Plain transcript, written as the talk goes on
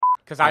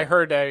Because I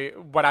heard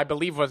what I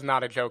believe was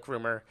not a joke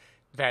rumor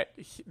that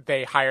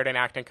they hired an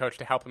acting coach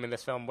to help him in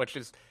this film, which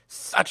is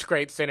such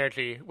great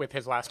synergy with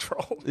his last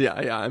role.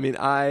 Yeah. I mean,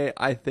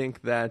 I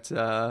think that,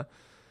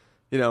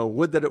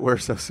 would that it were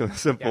so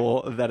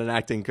simple that an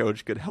acting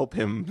coach could help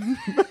him.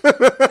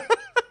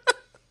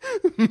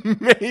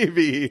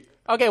 Maybe.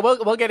 Okay,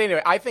 we'll get into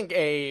it. I think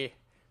a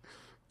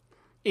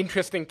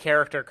interesting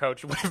character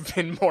coach would have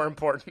been more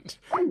important.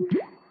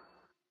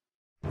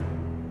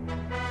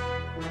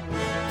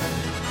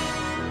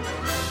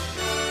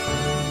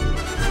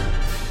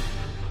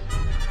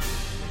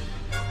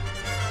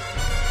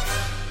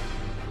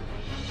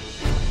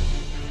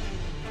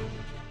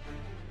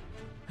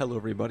 Hello,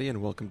 everybody,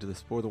 and welcome to the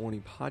Spoiler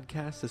Warning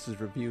Podcast. This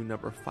is review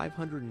number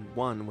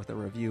 501 with a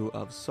review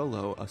of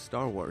Solo, a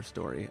Star Wars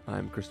story.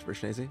 I'm Christopher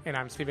Schnese. And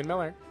I'm Stephen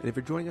Miller. And if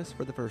you're joining us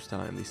for the first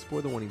time, the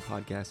Spoiler Warning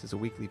Podcast is a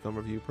weekly film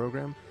review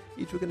program.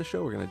 Each week in the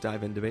show, we're going to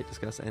dive in, debate,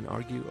 discuss, and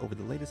argue over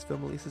the latest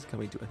film releases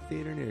coming to a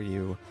theater near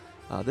you.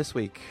 This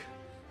week,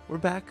 we're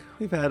back.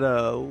 We've had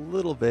a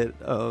little bit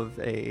of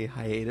a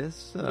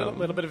hiatus. A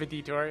little bit of a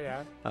detour,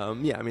 yeah. I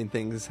mean,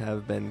 things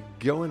have been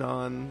going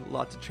on.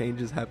 Lots of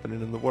changes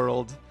happening in the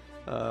world.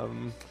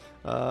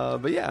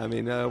 But yeah, I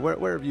mean,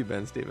 where have you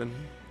been, Stephen?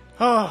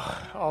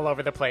 Oh, all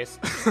over the place.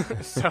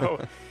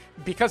 So,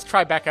 because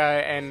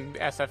Tribeca and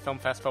SF Film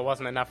Festival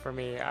wasn't enough for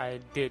me, I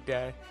did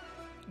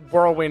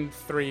whirlwind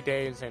 3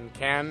 days in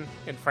Cannes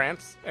in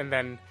France, and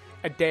then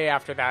a day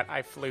after that,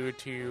 I flew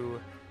to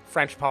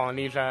French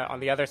Polynesia on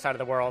the other side of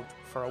the world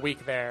for a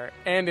week there,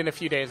 and in a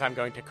few days, I'm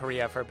going to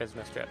Korea for a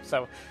business trip.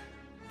 So,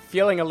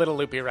 feeling a little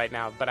loopy right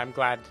now, but I'm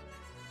glad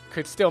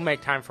could still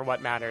make time for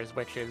what matters,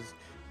 which is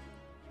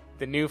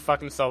the new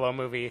fucking Solo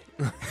movie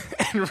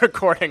and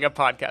recording a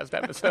podcast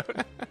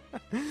episode.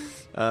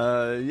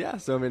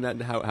 So I mean,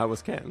 how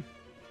was Cannes?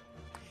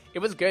 It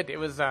was good. It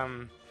was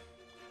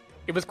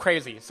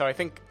crazy. So I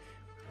think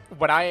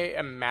what I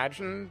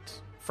imagined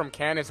from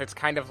Cannes is it's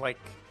kind of like,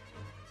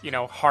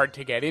 hard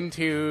to get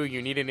into,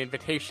 you need an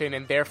invitation,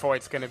 and therefore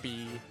it's going to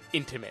be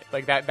intimate.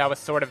 Like that was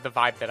sort of the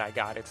vibe that I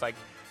got. It's like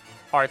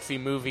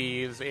artsy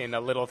movies in a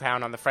little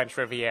town on the French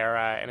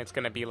Riviera, and it's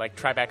going to be like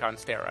Tribeca on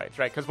steroids,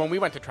 right? Because when we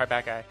went to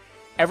Tribeca,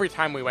 every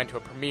time we went to a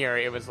premiere,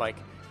 it was like,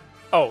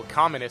 oh,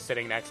 Common is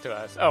sitting next to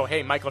us. Oh,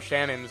 hey, Michael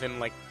Shannon's in,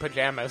 like,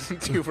 pajamas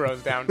 2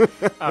 rows down.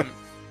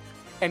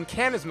 And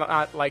Cannes is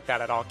not like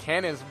that at all.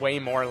 Cannes is way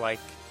more like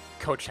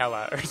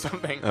Coachella or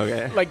something.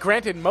 Okay. Like,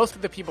 granted, most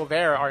of the people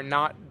there are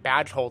not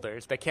badge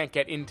holders. They can't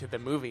get into the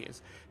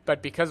movies.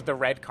 But because the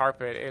red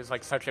carpet is,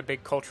 like, such a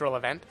big cultural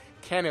event,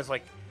 Cannes is,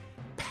 like,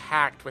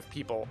 packed with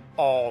people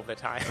all the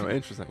time. Oh,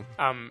 interesting.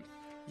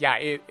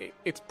 Yeah,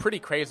 it's pretty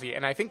crazy,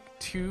 and I think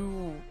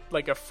to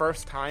like a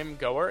first-time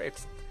goer,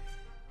 it's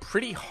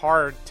pretty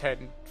hard to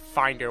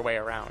find your way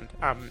around.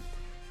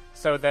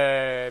 So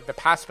the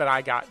pass that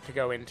I got to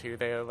go into,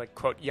 the like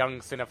quote young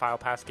cinephile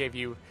pass, gave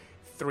you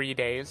 3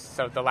 days.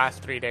 So the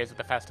last 3 days of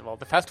the festival.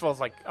 The festival is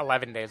like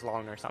 11 days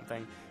long or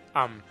something,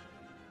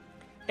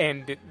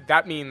 and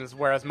that means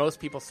whereas most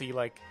people see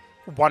like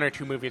 1 or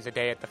 2 movies a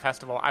day at the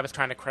festival, I was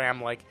trying to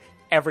cram like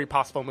every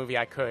possible movie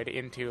I could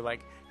into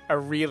like a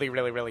really,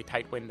 really, really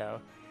tight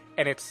window.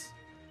 And it's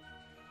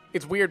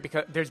weird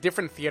because there's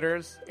different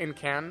theaters in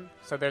Cannes.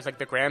 So there's like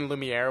the Grand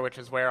Lumiere, which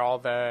is where all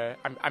the...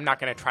 I'm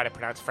not going to try to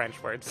pronounce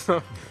French words,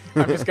 so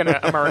I'm just going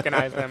to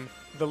Americanize them.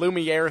 The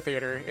Lumiere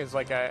Theater is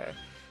like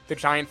the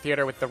giant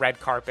theater with the red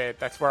carpet.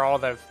 That's where all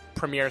the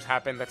premieres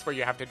happen. That's where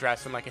you have to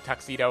dress in like a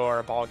tuxedo or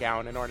a ball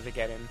gown in order to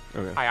get in.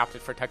 Okay. I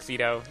opted for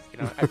tuxedo.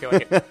 I feel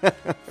like it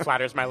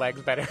flatters my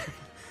legs better.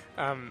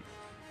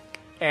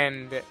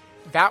 And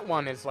that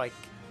one is like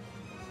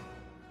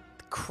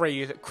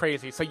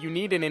crazy. So you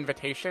need an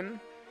invitation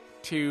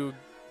to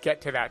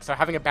get to that. So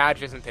having a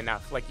badge isn't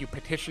enough. Like you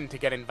petition to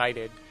get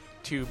invited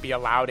to be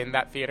allowed in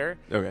that theater.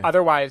 Okay.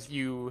 Otherwise,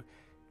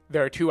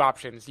 there are 2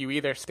 options. You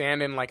either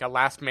stand in like a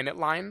last minute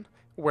line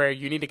where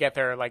you need to get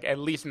there like at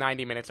least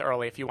 90 minutes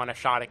early if you want a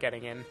shot at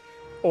getting in,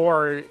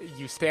 or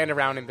you stand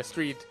around in the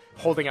street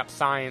holding up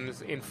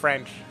signs in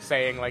French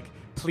saying like,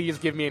 please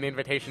give me an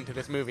invitation to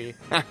this movie.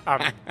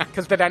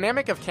 Because the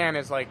dynamic of Cannes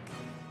is like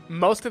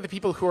most of the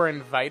people who are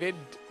invited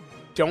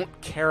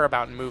don't care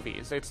about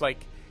movies. It's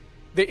like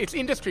it's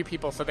industry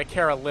people, so they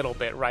care a little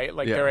bit, right?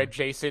 Like they're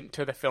adjacent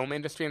to the film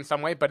industry in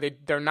some way, but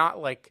they're not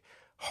like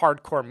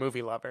hardcore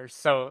movie lovers.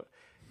 So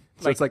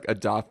it's like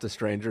adopt a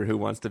stranger who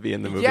wants to be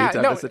in the movie type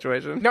of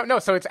situation? No,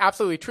 so it's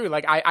absolutely true.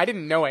 Like, I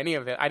didn't know any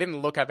of it. I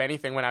didn't look up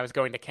anything when I was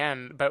going to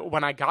Cannes, but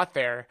when I got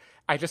there,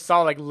 I just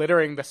saw, like,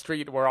 littering the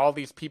street were all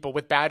these people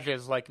with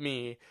badges like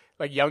me,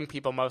 like young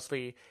people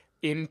mostly,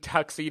 in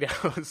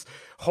tuxedos,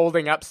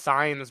 holding up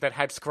signs that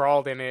had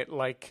scrawled in it,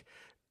 like,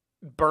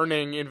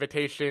 burning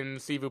invitation,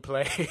 s'il vous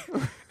plaît.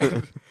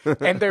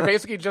 and they're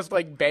basically just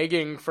like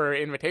begging for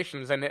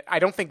invitations, and I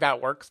don't think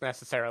that works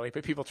necessarily,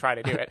 but people try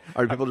to do it.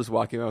 Are people just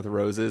walking around with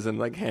roses and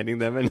like handing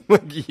them, and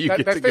like you get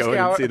to go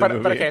and see the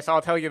movie? But okay, so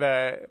I'll tell you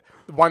the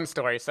one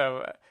story.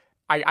 So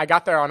I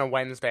got there on a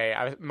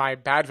Wednesday. My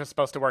badge was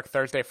supposed to work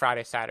Thursday,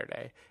 Friday,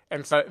 Saturday,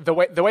 and so the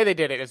way they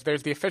did it is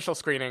there's the official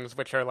screenings,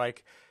 which are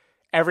like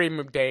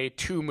every day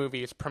 2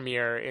 movies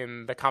premiere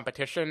in the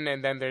competition,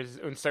 and then there's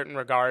Un Certain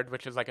Regard,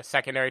 which is like a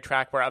secondary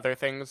track where other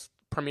things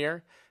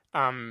premiere.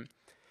 And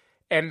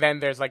then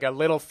there's like a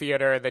little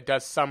theater that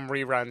does some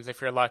reruns, if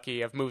you're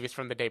lucky, of movies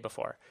from the day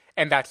before.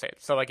 And that's it.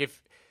 So like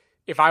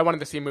if I wanted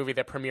to see a movie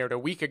that premiered a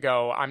week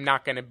ago, I'm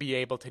not going to be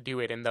able to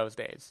do it in those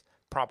days,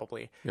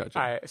 probably.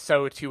 Gotcha.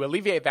 So to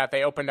alleviate that,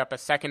 they opened up a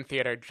second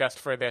theater just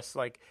for this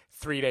like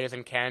 3 days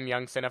in Cannes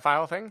Young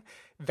Cinephile thing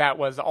that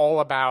was all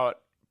about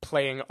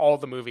playing all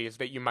the movies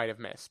that you might have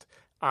missed.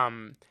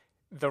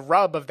 The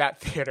rub of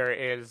that theater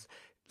is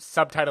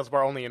subtitles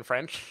were only in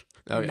French,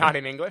 not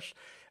in English.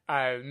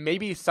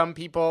 Maybe some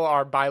people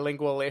are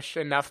bilingual-ish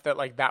enough that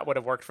like that would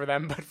have worked for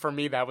them, but for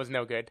me that was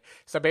no good.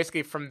 So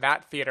basically from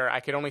that theater,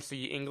 I could only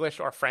see English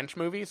or French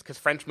movies because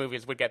French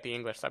movies would get the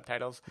English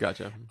subtitles.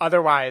 Gotcha.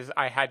 Otherwise,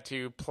 I had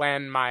to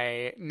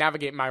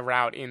navigate my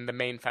route in the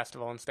main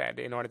festival instead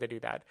in order to do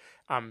that.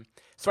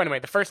 So anyway,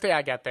 the first day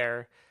I get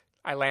there,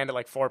 I land at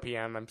like 4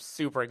 p.m. I'm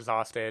super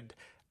exhausted.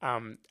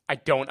 I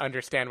don't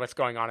understand what's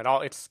going on at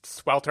all. It's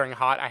sweltering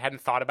hot. I hadn't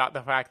thought about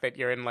the fact that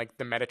you're in like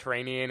the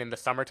Mediterranean in the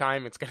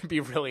summertime. It's going to be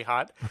really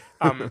hot.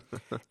 And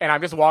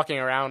I'm just walking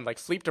around like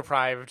sleep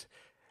deprived.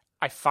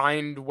 I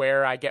find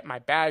where I get my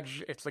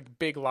badge. It's like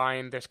big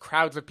line. There's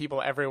crowds of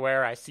people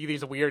everywhere. I see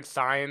these weird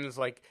signs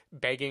like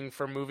begging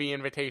for movie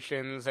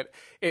invitations.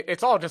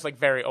 It's all just like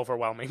very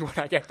overwhelming when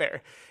I get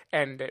there.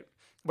 And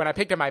when I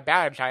picked up my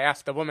badge, I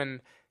asked the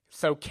woman,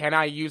 so can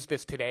I use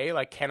this today?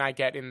 Like, can I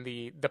get in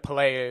the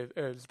Palais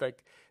is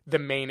like the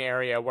main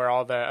area where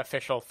all the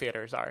official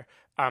theaters are.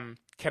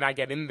 Can I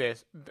get in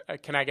this?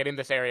 Can I get in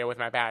this area with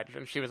my badge?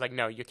 And she was like,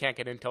 no, you can't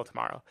get in until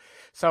tomorrow.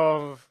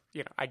 So,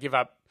 I give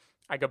up.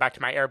 I go back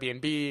to my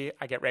Airbnb.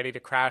 I get ready to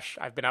crash.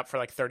 I've been up for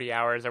like 30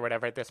 hours or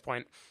whatever at this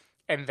point.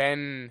 And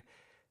then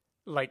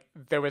like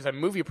there was a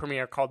movie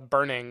premiere called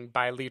Burning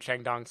by Lee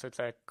Chang-dong. So it's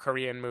a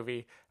Korean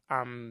movie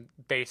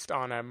based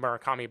on a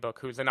Murakami book,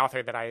 who's an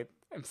author that I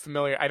am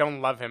familiar. I don't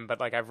love him, but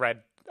like I've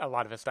read a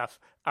lot of his stuff.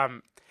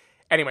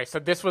 Anyway, so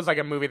this was like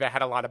a movie that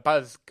had a lot of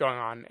buzz going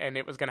on, and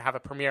it was going to have a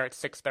premiere at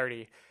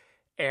 6:30.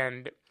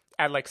 And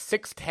at like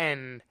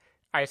 6:10,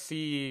 I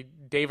see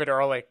David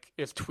Ehrlich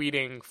is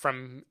tweeting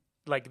from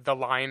like the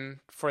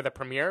line for the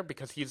premiere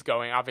because he's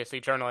going.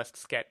 Obviously,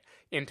 journalists get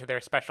into their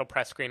special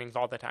press screenings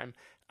all the time.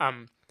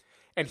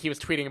 And he was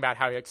tweeting about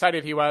how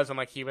excited he was, and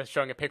like he was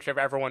showing a picture of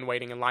everyone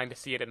waiting in line to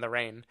see it in the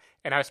rain.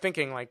 And I was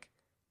thinking like,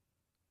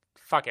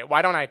 fuck it,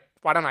 why don't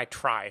I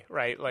try,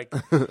 right? Like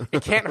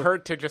it can't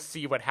hurt to just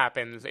see what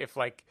happens if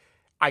like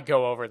I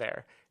go over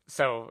there.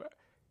 So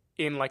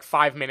in like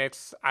 5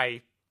 minutes,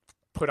 I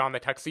put on the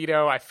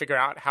tuxedo, I figure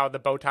out how the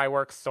bow tie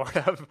works sort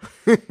of.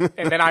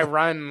 And then I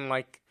run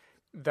like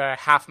the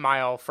half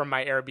mile from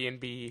my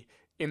Airbnb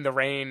in the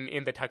rain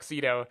in the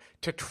tuxedo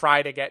to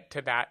try to get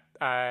to that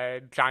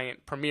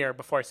giant premiere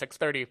before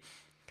 6:30.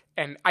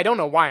 And I don't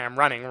know why I'm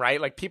running,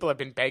 right? Like, people have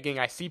been begging.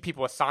 I see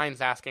people with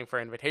signs asking for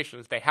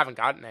invitations. They haven't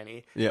gotten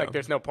any. Yeah. Like,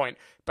 there's no point.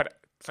 But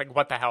it's like,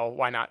 what the hell?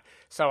 Why not?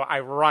 So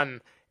I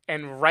run.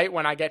 And right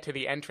when I get to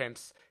the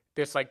entrance,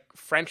 this, like,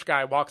 French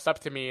guy walks up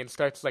to me and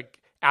starts, like,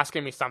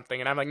 asking me something.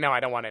 And I'm like, no, I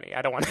don't want any.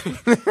 I don't want any.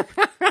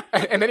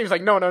 And then he was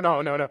like, no.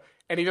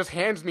 And he just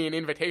hands me an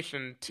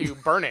invitation to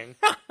Burning.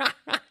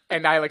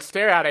 And I, like,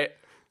 stare at it.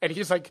 And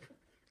he's like,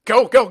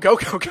 go.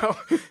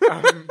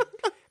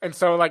 And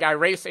so, like, I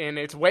race in.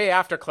 It's way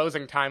after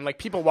closing time. Like,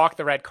 people walk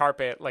the red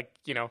carpet, like,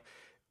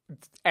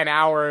 an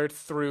hour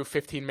through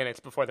 15 minutes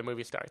before the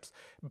movie starts.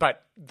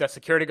 But the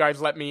security guards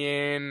let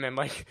me in, and,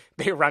 like,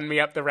 they run me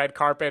up the red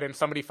carpet, and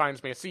somebody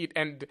finds me a seat.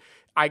 And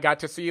I got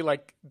to see,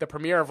 like, the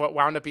premiere of what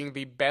wound up being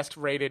the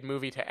best-rated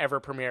movie to ever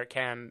premiere at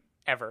Cannes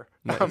ever.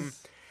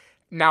 Nice.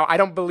 Now, I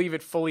don't believe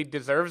it fully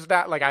deserves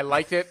that. Like, I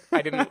liked it.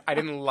 I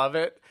didn't love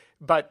it.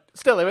 But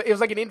still, it was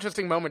like an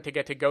interesting moment to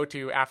get to go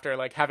to after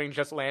like having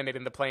just landed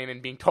in the plane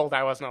and being told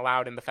I wasn't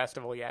allowed in the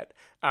festival yet.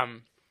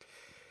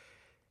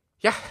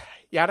 Yeah,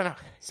 I don't know.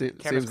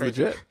 Seems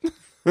legit.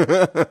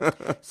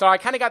 So I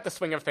kind of got the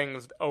swing of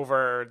things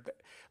over.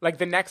 Like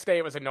the next day,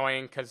 it was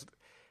annoying because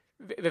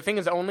the thing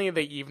is, only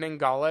the evening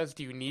galas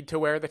do you need to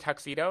wear the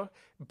tuxedo.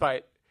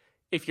 But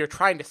if you're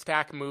trying to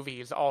stack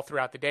movies all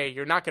throughout the day,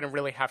 you're not going to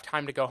really have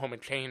time to go home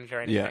and change or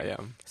anything. Yeah.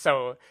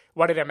 So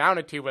what it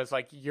amounted to was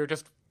like you're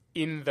just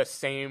in the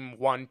same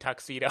one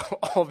tuxedo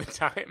all the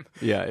time.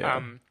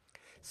 Yeah.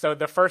 So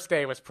the first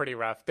day was pretty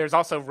rough. There's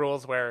also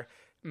rules where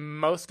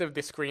most of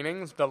the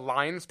screenings, the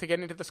lines to get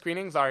into the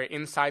screenings are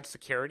inside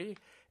security,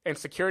 and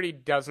security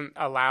doesn't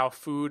allow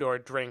food or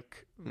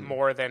drink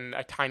more than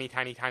a tiny,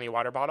 tiny, tiny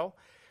water bottle,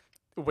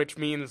 which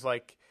means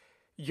like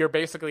you're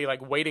basically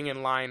like waiting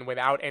in line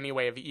without any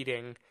way of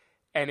eating.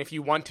 And if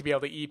you want to be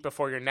able to eat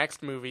before your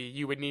next movie,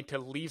 you would need to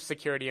leave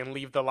security and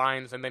leave the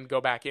lines and then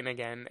go back in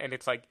again. And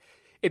it's like,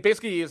 it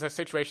basically is a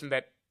situation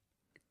that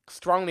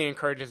strongly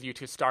encourages you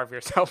to starve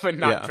yourself and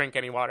not drink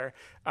any water.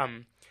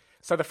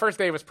 So the first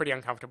day was pretty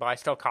uncomfortable. I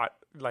still caught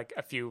like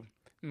a few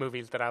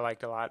movies that I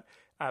liked a lot.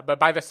 But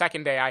by the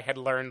second day, I had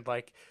learned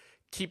like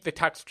keep the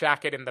tux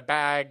jacket in the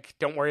bag.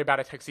 Don't worry about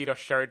a tuxedo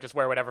shirt. Just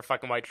wear whatever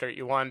fucking white shirt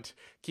you want.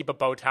 Keep a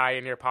bow tie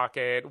in your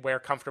pocket. Wear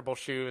comfortable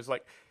shoes.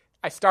 Like,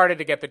 I started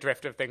to get the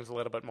drift of things a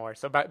little bit more.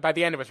 So by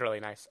the end, it was really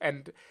nice.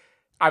 And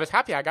I was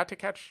happy. I got to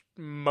catch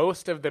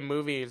most of the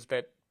movies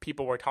that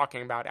people were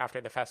talking about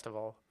after the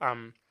festival.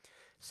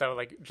 So,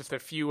 like, just a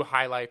few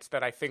highlights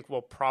that I think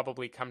will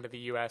probably come to the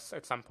U.S.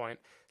 at some point.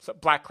 So,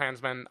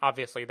 BlacKkKlansman,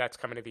 obviously, that's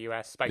coming to the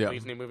U.S. Spike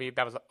Lee's new movie.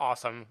 That was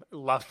awesome.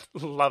 Love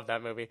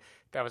that movie.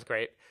 That was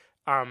great.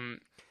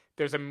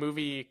 There's a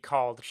movie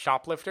called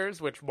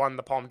Shoplifters, which won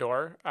the Palme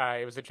d'Or.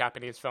 It was a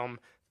Japanese film.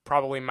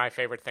 Probably my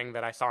favorite thing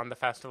that I saw in the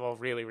festival.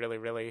 Really, really,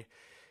 really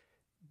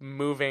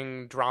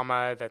moving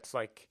drama that's,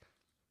 like,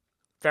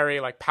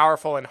 very, like,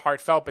 powerful and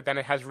heartfelt, but then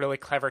it has really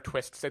clever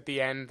twists at the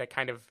end that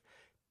kind of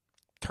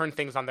turn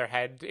things on their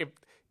head.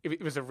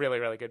 It was a really,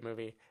 really good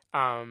movie.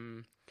 I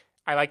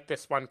like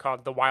this one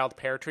called The Wild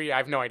Pear Tree. I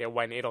have no idea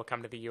when it'll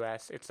come to the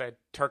U.S. It's a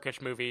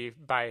Turkish movie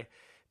by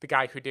the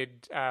guy who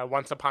did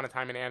Once Upon a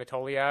Time in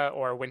Anatolia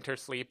or Winter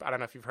Sleep. I don't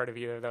know if you've heard of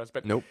either of those,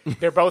 but Nope.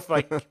 They're both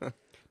like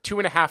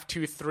 2.5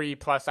 to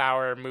 3+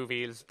 hour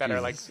movies that are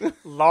like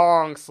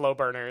long, slow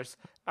burners.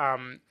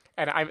 And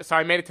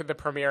I made it to the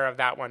premiere of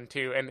that one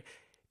too, and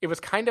it was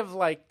kind of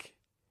like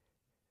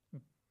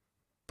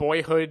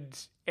Boyhood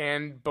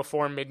and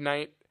Before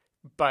Midnight,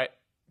 but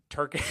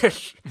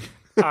Turkish,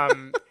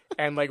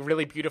 and like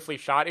really beautifully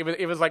shot.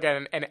 It was like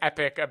an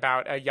epic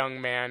about a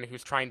young man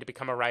who's trying to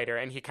become a writer,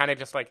 and he kind of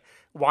just like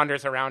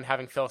wanders around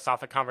having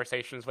philosophic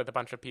conversations with a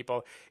bunch of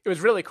people. It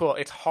was really cool.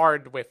 It's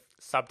hard with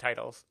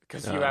subtitles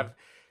because you have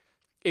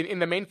in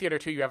the main theater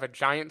too. You have a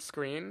giant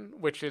screen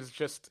which is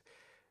just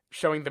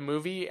showing the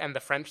movie and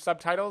the French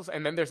subtitles,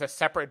 and then there's a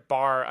separate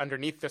bar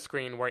underneath the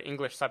screen where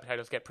English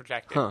subtitles get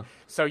projected.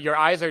 So your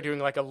eyes are doing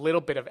like a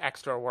little bit of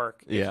extra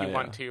work if you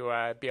want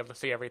to be able to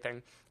see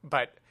everything.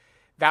 But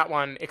that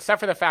one,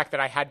 except for the fact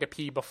that I had to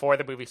pee before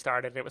the movie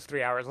started, and it was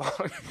 3 hours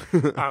long.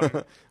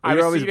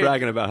 You're always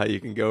bragging about how you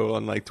can go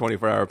on like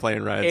 24-hour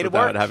plane rides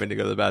without having to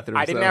go to the bathroom.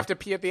 I didn't have to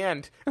pee at the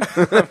end.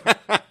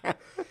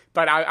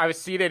 But I was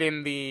seated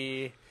in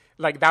the...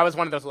 Like, that was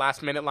one of those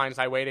last-minute lines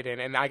I waited in,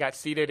 and I got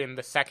seated in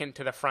the second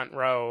to the front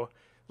row,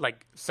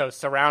 like, so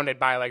surrounded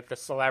by, like, the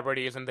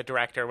celebrities, and the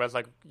director was,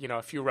 like, you know,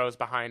 a few rows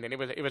behind, and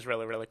it was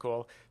really, really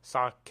cool.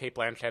 Saw Cate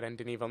Blanchett and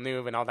Denis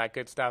Villeneuve and all that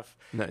good stuff.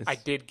 Nice. I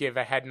did give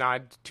a head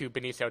nod to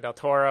Benicio del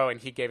Toro, and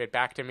he gave it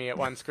back to me at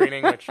one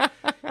screening, which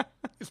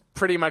is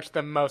pretty much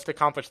the most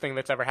accomplished thing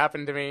that's ever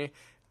happened to me.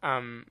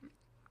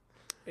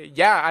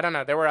 Yeah, I don't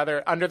know. There were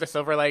other... Under the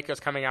Silver Lake is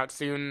coming out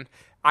soon.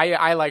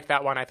 I like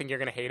that one. I think you're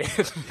going to hate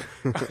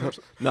it.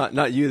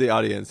 Not you, the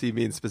audience. He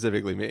means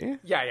specifically me.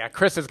 Yeah.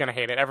 Chris is going to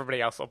hate it.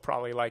 Everybody else will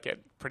probably like it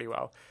pretty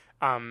well.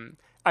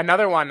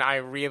 Another one I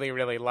really,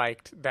 really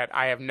liked that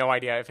I have no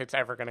idea if it's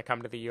ever going to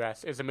come to the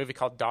U.S. is a movie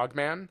called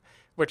Dogman,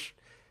 which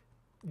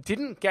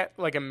didn't get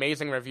like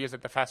amazing reviews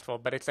at the festival,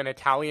 but it's an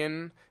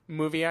Italian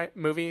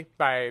movie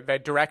by the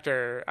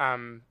director.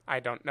 I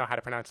don't know how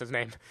to pronounce his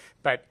name,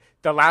 but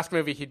the last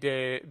movie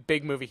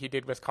big movie he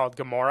did was called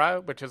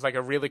Gomorrah, which is like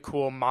a really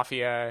cool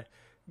mafia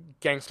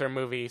gangster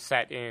movie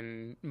set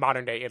in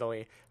modern day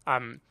Italy.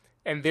 And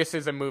this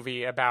is a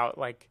movie about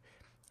like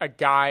a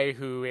guy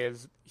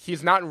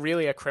he's not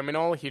really a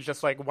criminal. He's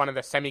just like one of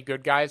the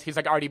semi-good guys. He's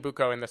like Artie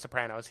Bucco in The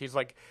Sopranos. He's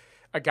like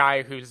a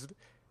guy who's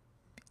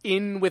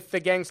in with the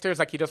gangsters,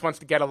 like he just wants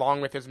to get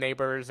along with his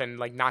neighbors and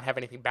like not have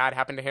anything bad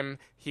happen to him.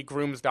 He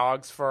grooms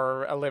dogs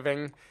for a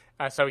living,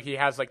 so he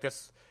has like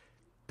this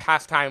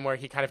pastime where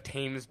he kind of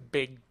tames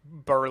big,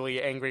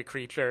 burly, angry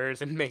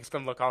creatures and makes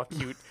them look all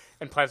cute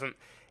and pleasant.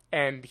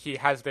 And he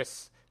has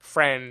this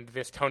friend,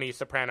 this Tony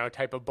Soprano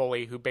type of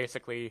bully, who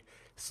basically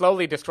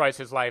slowly destroys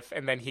his life,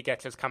 and then he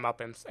gets his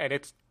comeuppance, and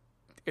it's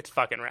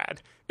fucking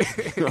rad.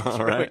 It's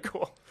really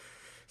cool.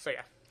 So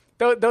yeah.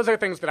 Those are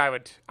things that I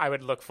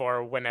would look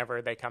for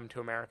whenever they come to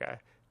America.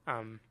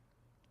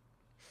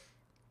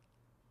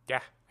 Yeah,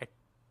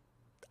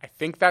 I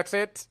think that's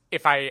it.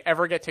 If I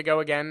ever get to go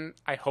again,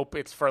 I hope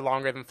it's for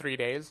longer than 3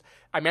 days.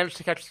 I managed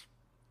to catch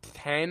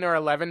 10 or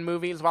 11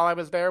 movies while I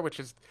was there, which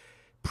is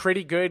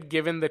pretty good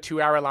given the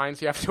 2-hour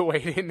lines you have to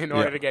wait in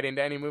order to get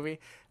into any movie.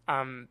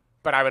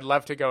 But I would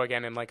love to go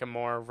again in like a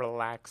more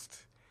relaxed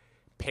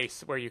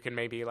pace where you can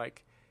maybe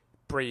like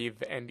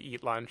breathe and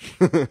eat lunch,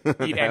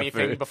 eat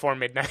anything before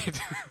midnight.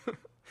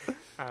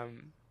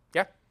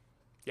 Yeah,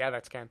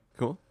 that's Cannes.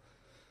 Cool.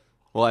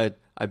 Well,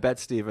 I bet,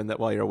 Stephen, that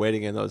while you're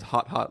waiting in those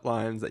hot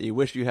lines that you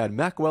wish you had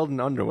Mack Weldon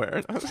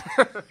underwear.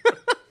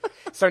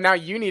 So now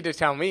you need to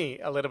tell me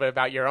a little bit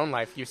about your own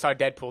life. You saw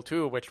Deadpool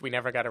 2, which we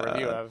never got a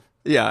review of.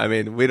 Yeah, I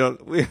mean,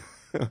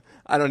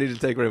 I don't need to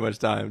take very much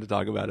time to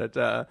talk about it.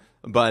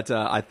 But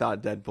I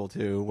thought Deadpool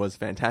 2 was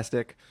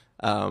fantastic.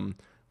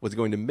 Was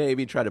going to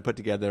maybe try to put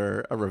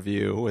together a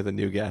review with a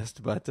new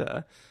guest, but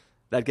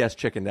that guest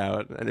chickened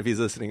out. And if he's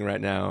listening right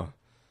now,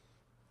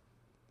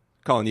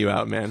 calling you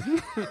out,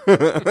 man.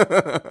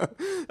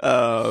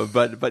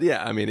 But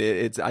yeah, I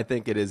mean, I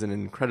think it is an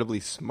incredibly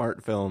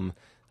smart film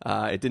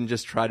It didn't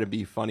just try to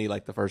be funny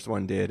like the first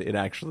one did. It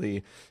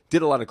actually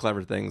did a lot of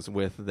clever things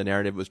with the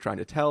narrative it was trying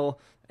to tell,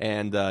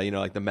 and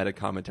like the meta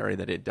commentary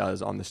that it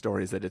does on the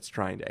stories that it's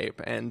trying to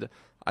ape. And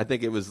I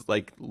think it was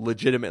like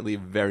legitimately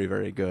very,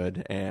 very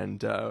good,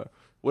 and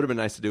would have been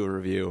nice to do a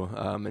review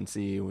and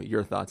see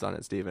your thoughts on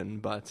it, Stephen.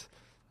 But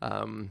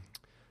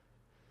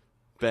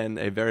been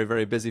a very,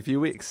 very busy few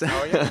weeks.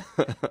 Oh, yeah.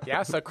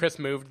 Yeah, so Chris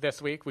moved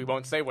this week. We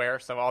won't say where,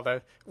 so all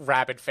the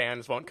rabid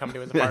fans won't come to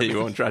his apartment. Yeah,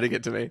 you won't try to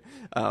get to me.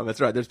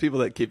 That's right. There's people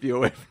that keep you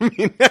away from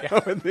me now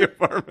in the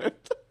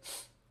apartment.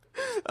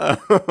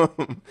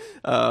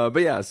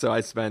 But yeah, so I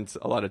spent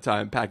a lot of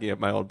time packing up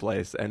my old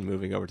place and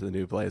moving over to the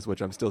new place,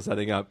 which I'm still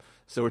setting up.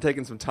 So we're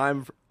taking some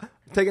time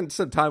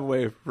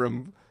away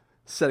from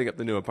setting up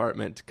the new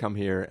apartment to come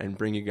here and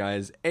bring you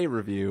guys a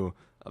review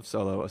of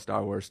Solo, a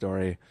Star Wars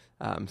story.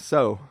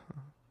 So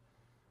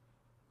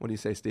what do you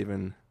say,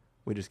 Stephen?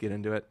 We just get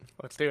into it?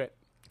 Let's do it.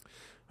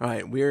 All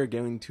right, we're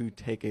going to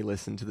take a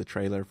listen to the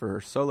trailer for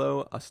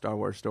Solo, a Star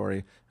Wars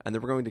story, and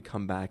then we're going to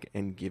come back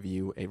and give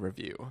you a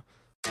review.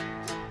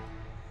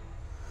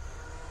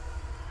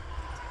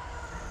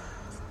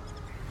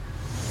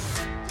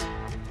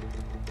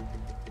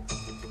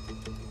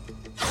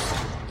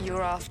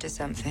 You're after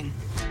something.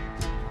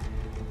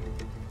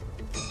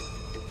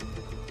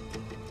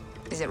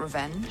 Is it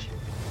revenge?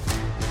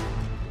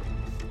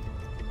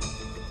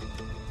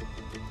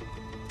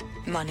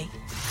 Money?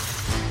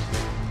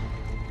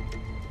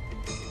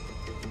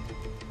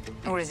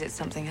 Or is it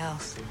something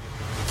else?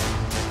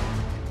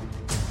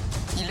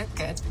 You look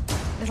good.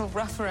 A little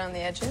rough around the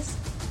edges,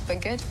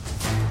 but good.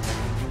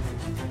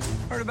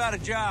 Heard about a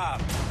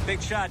job.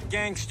 Big shot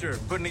gangster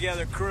putting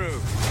together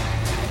crew.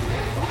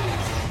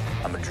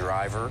 I'm a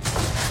driver,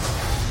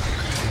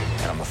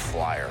 and I'm a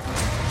flyer.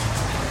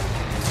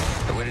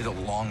 I waited a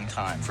long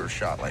time for a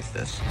shot like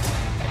this.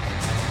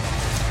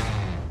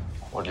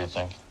 What do you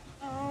think?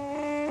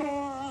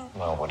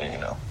 Well, what do you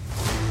know?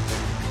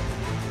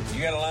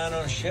 You got a line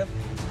on a ship?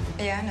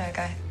 Yeah, I know a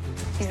guy.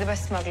 He's the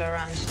best smuggler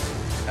around.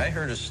 I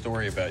heard a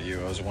story about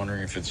you. I was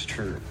wondering if it's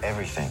true.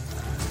 Everything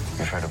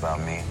you've heard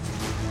about me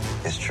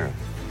is true.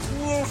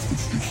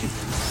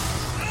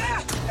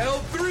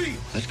 L3!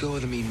 Let go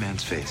of the mean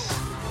man's face.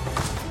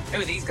 Who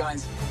are these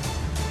guys?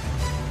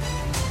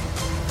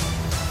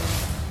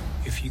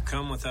 If you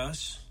come with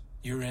us,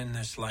 you're in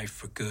this life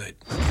for good.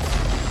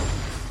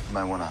 You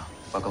might want to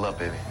buckle up,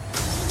 baby.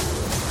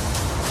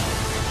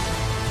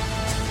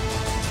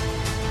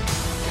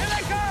 Here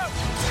they come!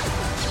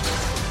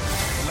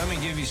 Let me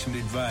give you some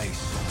advice.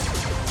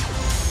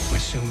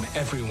 Assume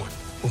everyone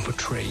will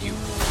betray you,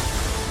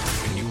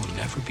 and you will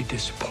never be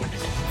disappointed.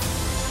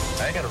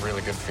 I got a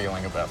really good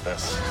feeling about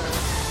this.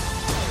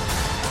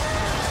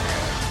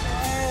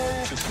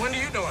 Since when do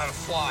you know how to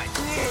fly?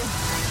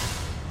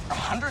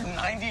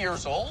 190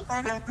 years old?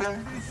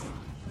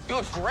 You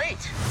look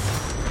great.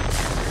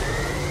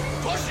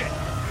 Push it!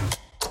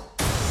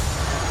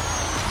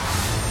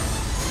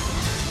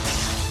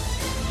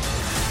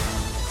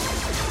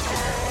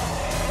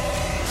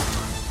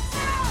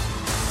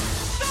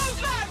 So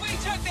glad we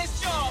took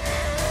this job!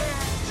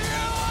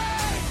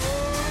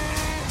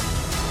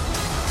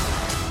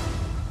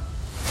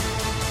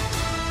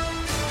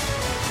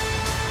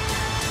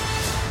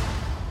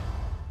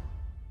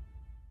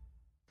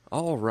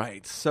 All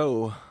right,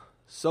 so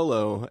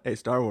Solo, a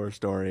Star Wars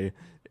story,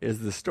 is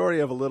the story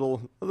of a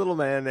little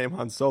man named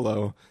Han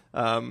Solo,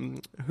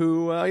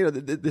 who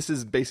this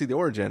is basically the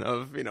origin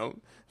of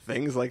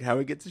things like how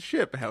he gets his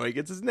ship, how he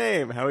gets his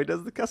name, how he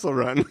does the Kessel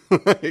Run.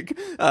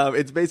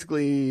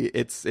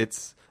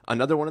 It's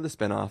another one of the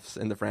spinoffs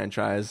in the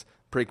franchise,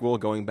 prequel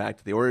going back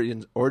to the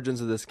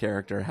origins of this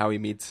character, how he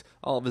meets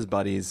all of his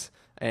buddies,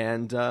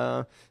 and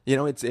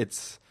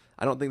it's.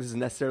 I don't think this is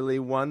necessarily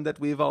one that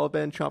we've all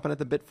been chomping at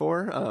the bit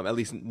for, at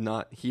least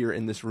not here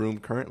in this room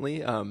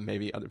currently.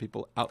 Maybe other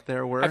people out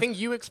there were. I think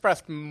you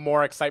expressed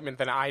more excitement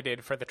than I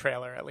did for the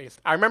trailer, at least.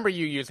 I remember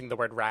you using the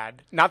word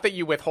rad. Not that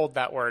you withhold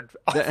that word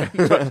often,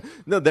 but...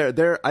 No,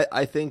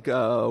 I think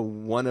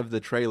one of the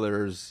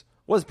trailers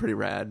was pretty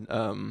rad,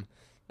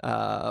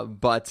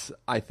 but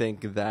I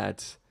think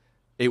that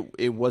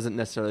this wasn't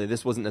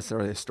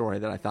necessarily a story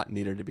that I thought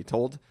needed to be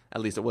told. At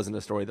least it wasn't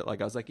a story that I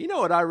was like, you know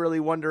what I really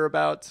wonder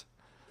about?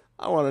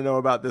 I want to know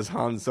about this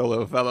Han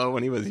Solo fellow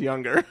when he was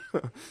younger.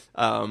 But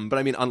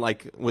I mean,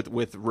 unlike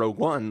with Rogue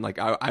One,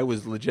 I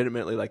was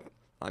legitimately like,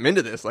 I'm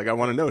into this. I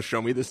want to know.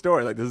 Show me the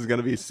story. This is going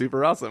to be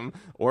super awesome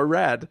or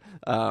rad.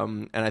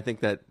 And I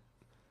think that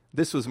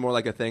this was more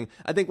like a thing.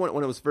 I think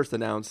when it was first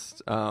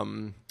announced,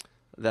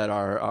 that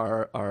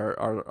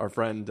our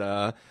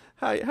friend,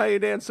 how you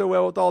dance so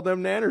well with all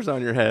them nanners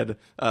on your head,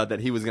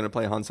 that he was going to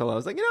play Han Solo. I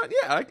was like,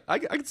 I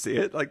could see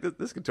it.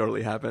 This could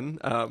totally happen.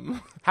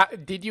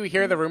 Did you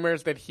hear the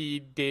rumors that he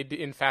did,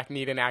 in fact,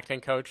 need an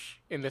acting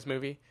coach in this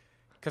movie?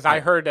 Because I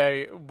heard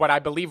what I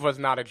believe was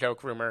not a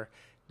joke rumor,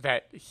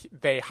 that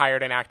they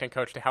hired an acting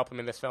coach to help him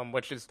in this film,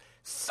 which is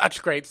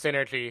such great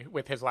synergy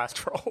with his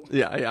last role.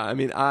 Yeah. I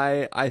mean,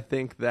 I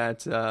think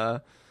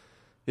that...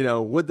 You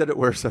know, would that it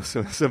were so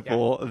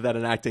simple that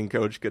an acting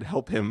coach could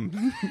help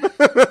him.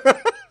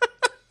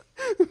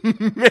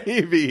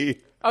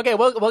 Maybe. Okay,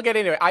 we'll get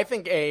into it. I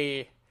think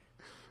a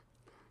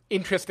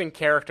interesting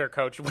character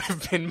coach would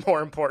have been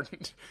more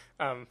important.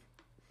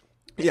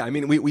 Yeah, I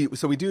mean, we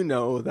do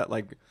know that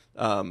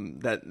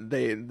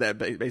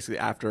that basically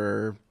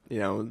after, you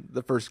know,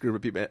 the first group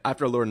of people,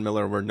 after Lord and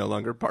Miller were no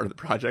longer part of the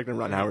project and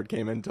Ron Howard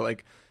came in to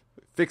like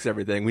fix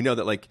everything, we know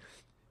that like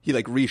he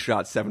like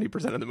reshot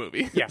 70% of the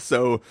movie. Yeah.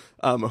 So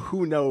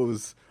who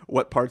knows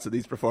what parts of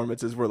these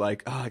performances were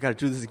like, oh, I got to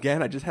do this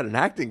again. I just had an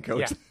acting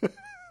coach. Yeah.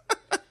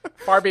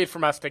 Far be it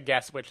from us to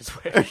guess which is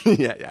which.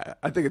 Yeah.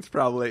 I think it's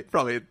probably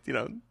you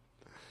know,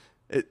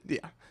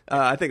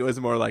 I think it was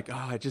more like,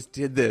 oh, I just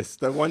did this.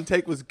 The one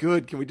take was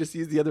good. Can we just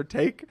use the other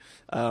take?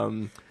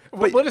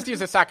 We'll just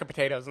use a sack of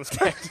potatoes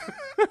instead.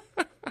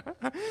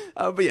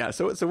 But yeah,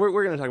 so we're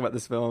going to talk about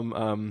this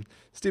film.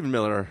 Stephen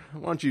Miller,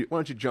 why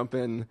don't you jump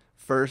in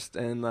first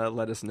and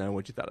let us know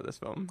what you thought of this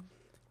film?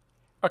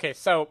 Okay,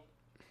 so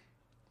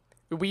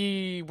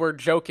we were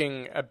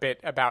joking a bit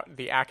about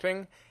the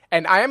acting,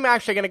 and I am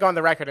actually going to go on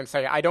the record and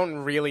say I don't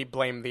really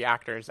blame the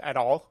actors at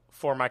all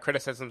for my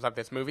criticisms of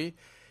this movie,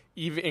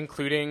 even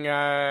including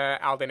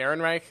Alden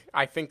Ehrenreich.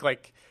 I think,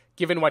 like,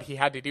 given what he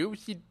had to do,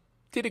 he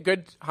did a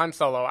good Han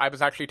Solo. I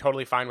was actually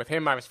totally fine with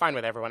him. I was fine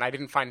with everyone. I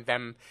didn't find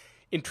them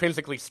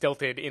intrinsically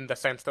stilted in the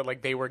sense that,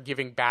 like, they were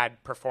giving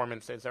bad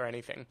performances or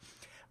anything.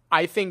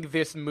 I think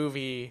this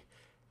movie,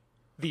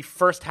 the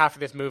first half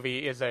of this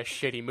movie is a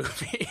shitty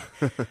movie.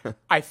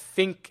 I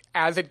think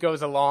as it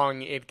goes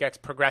along, it gets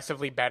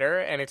progressively better,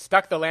 and it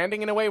stuck the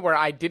landing in a way where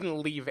I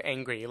didn't leave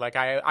angry. Like,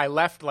 I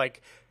left,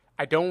 like,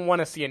 I don't want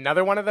to see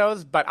another one of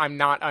those, but I'm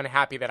not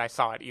unhappy that I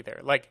saw it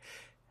either. Like,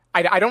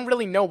 I don't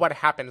really know what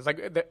happens.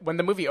 Like, when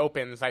the movie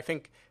opens, I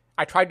think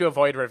I tried to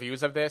avoid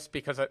reviews of this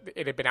because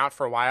it had been out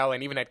for a while,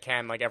 and even at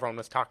Cannes, like, everyone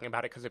was talking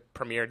about it because it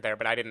premiered there,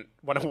 but I didn't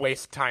want to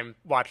waste time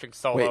watching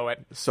Solo. Wait,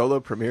 Solo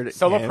premiered at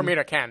Solo Cannes? premiered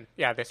at Cannes,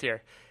 yeah, this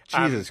year.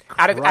 Jesus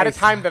Christ. At a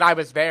time that I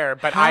was there,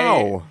 but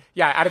How?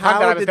 at a time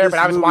that I was did there, this but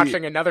I was movie-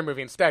 watching another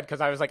movie instead because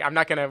I was like, I'm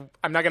not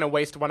gonna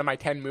waste one of my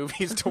 10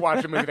 movies to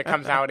watch a movie that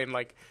comes out in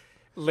like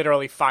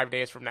literally 5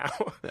 days from now.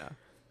 Yeah.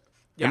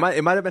 Yeah.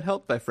 It might have been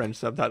helped by French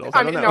subtitles. I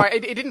I don't mean, know. no,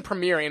 it didn't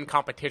premiere in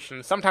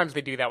competition. Sometimes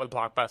they do that with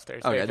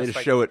blockbusters. Oh, yeah, they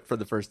just show it for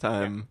the first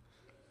time.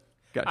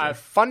 Gotcha.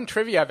 Fun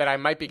trivia that I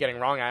might be getting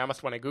wrong. I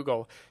almost want to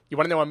Google. You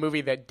want to know a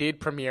movie that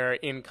did premiere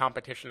in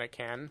competition at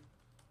Cannes?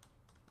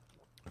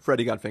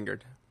 Freddy Got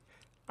Fingered.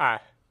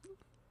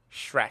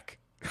 Shrek.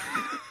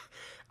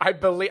 I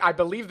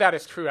believe that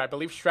is true. I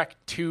believe Shrek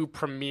 2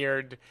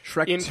 premiered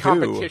Shrek in 2?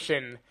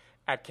 competition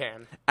at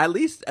Cannes. At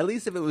least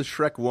if it was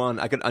Shrek 1,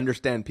 I could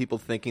understand people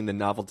thinking the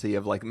novelty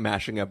of like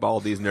mashing up all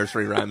these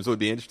nursery rhymes would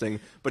be interesting.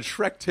 But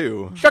Shrek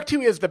 2... Shrek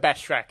 2 is the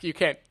best Shrek. You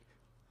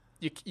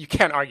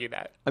can't argue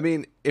that. I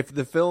mean, if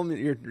the film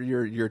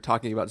you're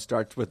talking about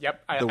starts with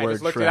Yep, the I word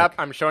just looked Shrek, it up.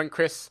 I'm showing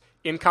Chris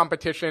in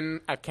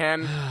competition at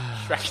Cannes.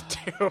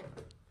 Shrek 2.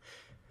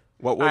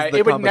 what was the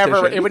it would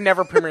competition?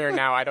 never premiere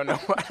now. I don't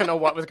know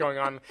what was going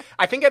on.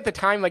 I think at the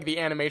time, like, the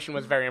animation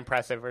was very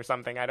impressive or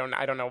something. I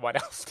don't know what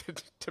else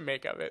to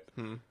make of it.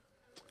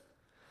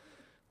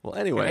 Well,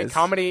 And anyways,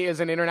 comedy is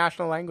an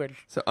international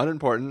language. so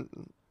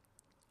unimportant.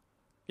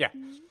 Yeah.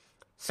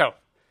 So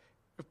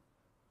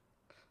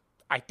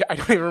I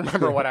don't even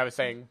remember what I was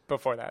saying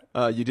before that.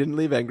 You didn't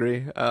leave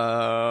angry,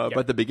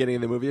 but the beginning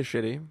of the movie is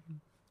shitty.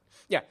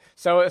 Yeah.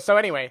 So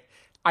anyway,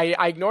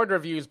 I ignored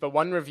reviews, but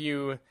one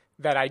review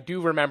that I do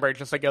remember,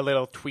 just like a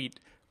little tweet,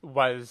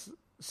 was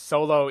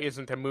Solo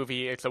isn't a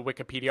movie, it's a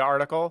Wikipedia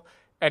article.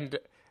 And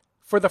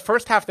for the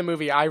first half of the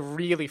movie, I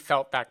really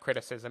felt that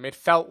criticism. It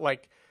felt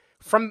like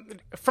from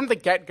the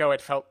get-go, it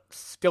felt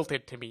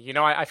stilted to me. You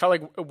know, I felt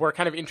like we're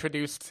kind of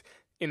introduced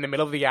in the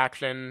middle of the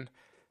action.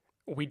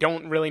 We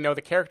don't really know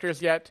the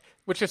characters yet,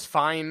 which is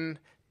fine.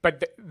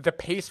 But the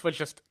pace was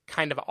just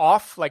kind of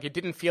off. Like, it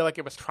didn't feel like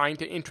it was trying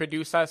to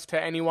introduce us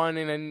to anyone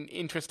in an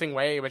interesting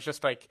way. It was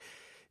just like,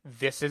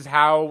 this is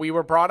how we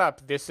were brought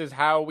up. This is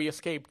how we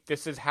escaped.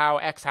 This is how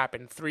X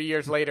happened. 3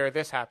 years later,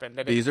 this happened.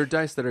 And These are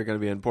dice that are going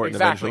to be important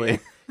exactly.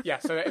 eventually. Yeah,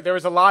 so there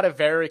was a lot of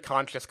very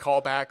conscious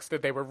callbacks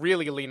that they were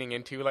really leaning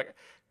into. Like,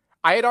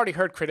 I had already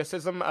heard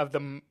criticism of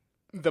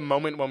the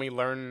moment when we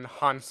learn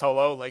Han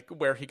Solo, like,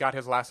 where he got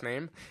his last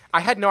name.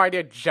 I had no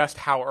idea just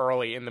how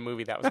early in the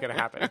movie that was going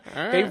to happen.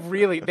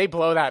 They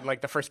blow that in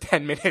like the first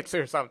 10 minutes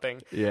or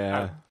something.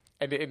 Yeah.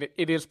 And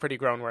it is pretty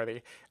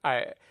groan-worthy.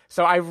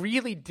 So I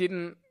really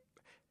didn't...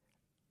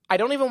 I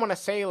don't even want to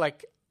say,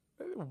 like,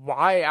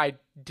 why I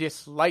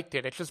disliked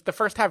it. It's just the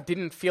first half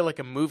didn't feel like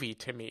a movie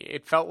to me.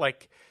 It felt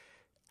like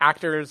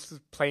actors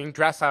playing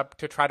dress-up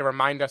to try to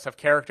remind us of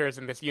characters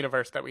in this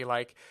universe that we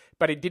like,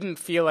 but it didn't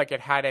feel like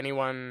it had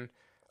anyone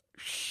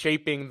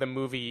shaping the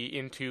movie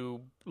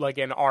into, like,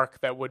 an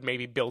arc that would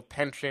maybe build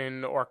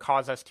tension or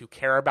cause us to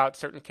care about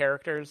certain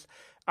characters.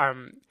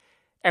 And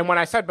when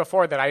I said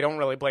before that I don't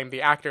really blame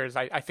the actors,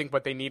 I think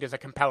what they need is a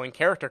compelling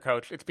character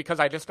coach. It's because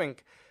I just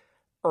think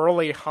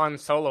early Han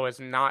Solo is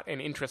not an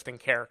interesting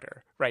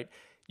character, right?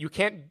 you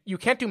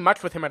can't do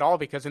much with him at all,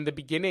 because in the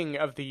beginning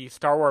of the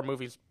Star Wars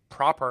movies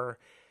proper,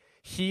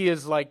 he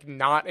is like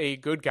not a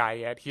good guy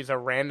yet. He's a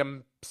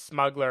random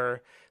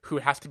smuggler who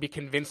has to be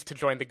convinced to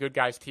join the good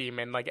guys team,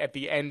 and like at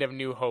the end of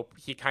New Hope,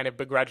 he kind of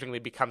begrudgingly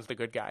becomes the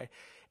good guy.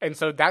 And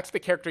so that's the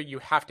character you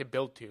have to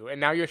build to. And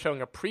now you're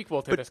showing a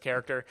prequel to this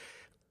character,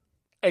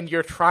 and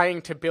you're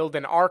trying to build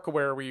an arc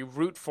where we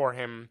root for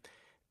him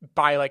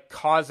by like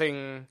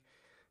causing,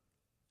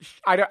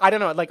 I don't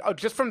know, like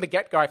just from the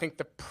get-go, I think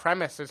the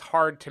premise is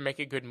hard to make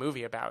a good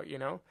movie about, you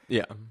know?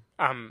 Yeah.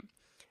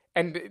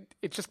 And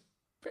it just,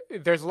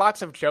 there's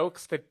lots of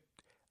jokes that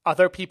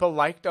other people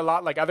liked a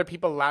lot. Like other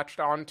people latched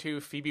onto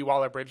Phoebe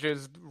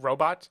Waller-Bridge's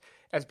robot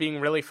as being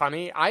really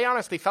funny. I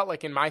honestly felt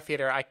like in my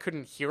theater, I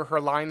couldn't hear her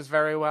lines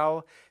very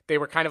well. They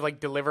were kind of like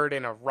delivered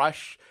in a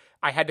rush.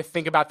 I had to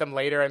think about them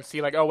later and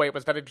see like, oh wait,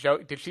 was that a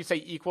joke? Did she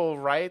say equal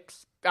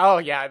rights? Oh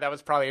yeah, that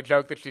was probably a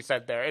joke that she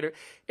said there.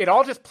 It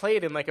all just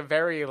played in like a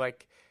very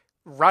like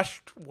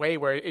rushed way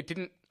where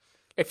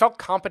it felt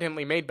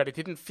competently made, but it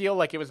didn't feel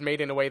like it was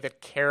made in a way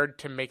that cared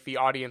to make the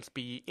audience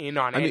be in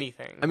on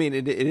anything. I mean,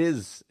 it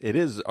is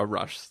a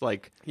rush.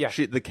 Like, yeah.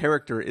 The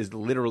character is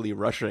literally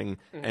rushing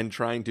and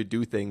trying to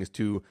do things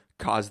to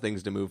cause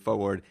things to move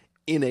forward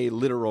in a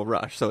literal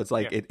rush. So it's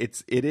like it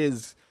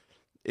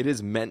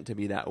is meant to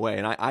be that way,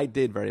 and I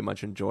did very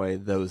much enjoy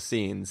those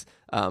scenes.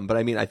 But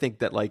I mean, I think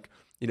that like,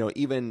 you know,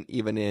 even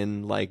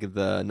in like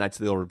the Knights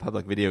of the Old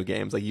Republic video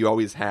games, like you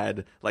always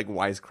had like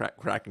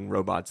wisecracking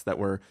robots that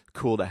were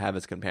cool to have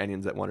as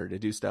companions that wanted to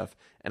do stuff.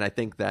 And I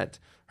think that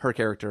her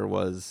character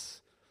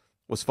was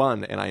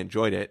fun and I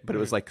enjoyed it, but it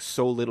was like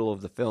so little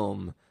of the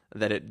film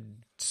that it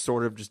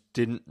sort of just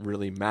didn't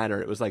really matter.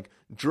 It was like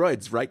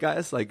droids, right,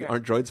 guys? Like,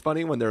 aren't droids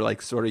funny when they're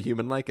like sort of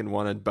human-like and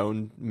want to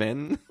bone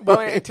men?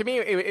 Well, to me,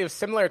 it was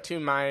similar to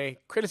my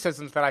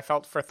criticisms that I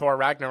felt for Thor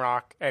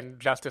Ragnarok and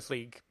Justice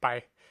League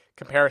by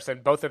comparison,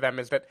 both of them,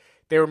 is that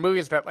they were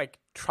movies that like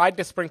tried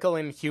to sprinkle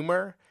in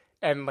humor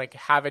and like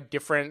have a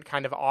different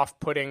kind of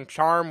off-putting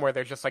charm where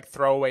there's just like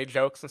throwaway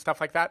jokes and stuff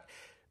like that.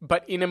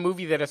 But in a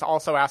movie that is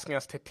also asking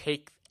us to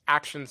take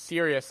action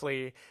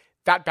seriously,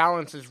 that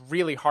balance is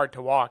really hard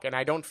to walk. And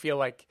I don't feel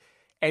like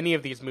any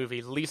of these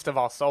movies, least of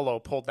all Solo,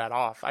 pulled that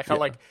off. I felt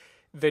like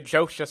the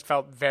jokes just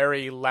felt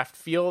very left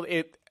field.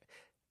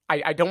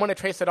 I don't want to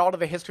trace it all to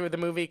the history of the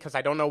movie because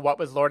I don't know what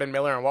was Lord and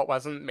Miller and what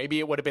wasn't. Maybe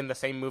it would have been the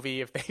same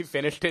movie if they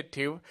finished it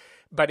too.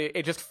 But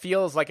it just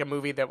feels like a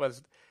movie that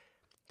was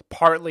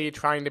partly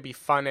trying to be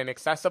fun and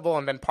accessible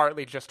and then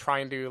partly just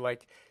trying to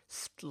like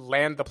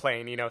land the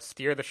plane, you know,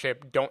 steer the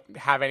ship, don't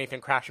have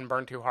anything crash and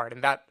burn too hard.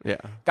 And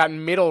that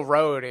middle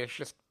road is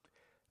just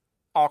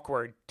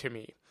awkward to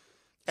me.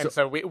 And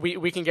so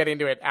we can get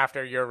into it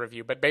after your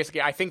review. But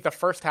basically, I think the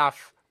first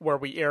half where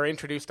we are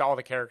introduced to all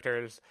the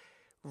characters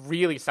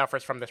really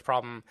suffers from this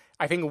problem.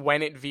 I think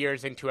when it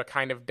veers into a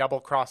kind of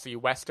double-crossy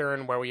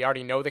Western where we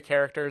already know the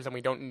characters and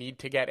we don't need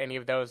to get any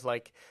of those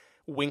like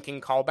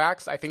winking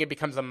callbacks, I think it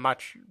becomes a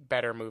much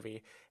better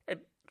movie.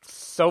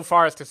 So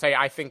far as to say,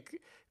 I think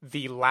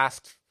the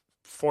last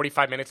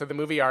 45 minutes of the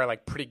movie are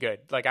like pretty good.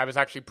 Like I was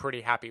actually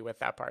pretty happy with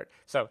that part.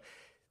 So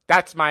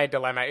that's my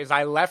dilemma, is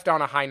I left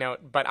on a high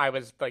note, but I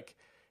was like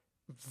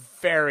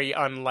very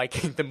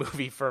unliking the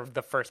movie for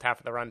the first half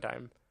of the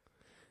runtime.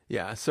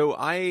 Yeah, so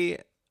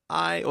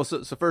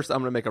so first I'm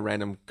going to make a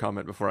random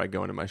comment before I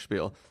go into my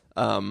spiel.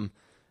 There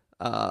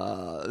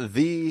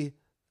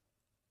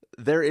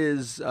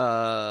is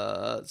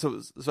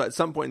so at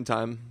some point in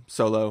time,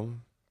 Solo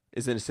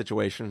is in a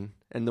situation,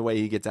 and the way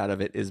he gets out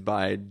of it is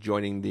by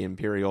joining the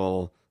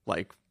Imperial.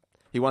 Like,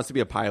 he wants to be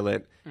a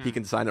pilot. He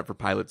can sign up for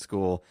pilot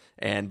school,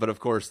 but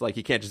of course, like,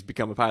 he can't just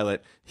become a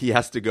pilot. He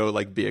has to go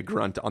like be a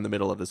grunt on the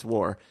middle of this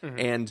war.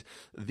 And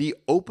the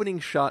opening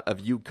shot of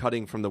you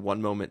cutting from the one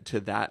moment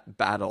to that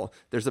battle,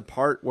 there's a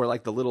part where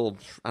like the little,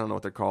 I don't know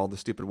what they're called, the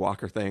stupid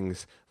walker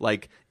things,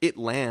 like it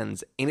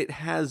lands and it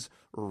has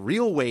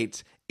real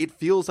weight. It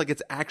feels like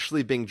it's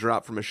actually being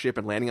dropped from a ship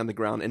and landing on the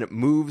ground, and it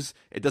moves.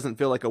 It doesn't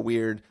feel like a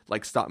weird,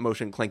 like,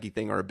 stop-motion clanky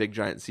thing or a big,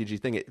 giant CG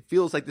thing. It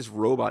feels like this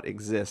robot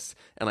exists,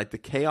 and, like, the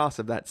chaos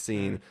of that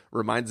scene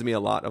reminds me a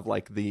lot of,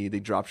 like, the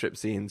dropship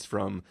scenes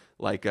from,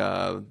 like, Day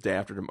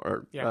After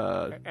Tomorrow,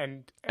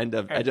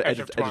 Edge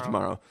of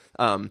Tomorrow.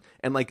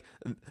 And, like,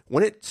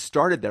 when it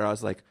started there, I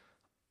was like,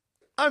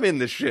 I'm in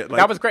this shit. Like,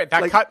 that was great.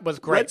 That cut was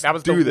great. That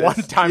was the one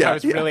time I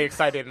was really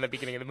excited in the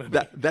beginning of the movie.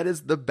 That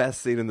is the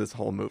best scene in this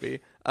whole movie.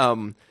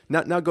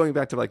 Now going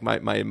back to like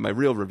my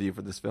real review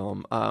for this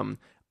film.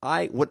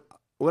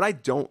 What I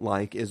don't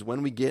like is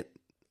when we get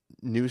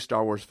new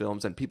Star Wars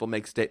films and people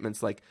make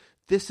statements like,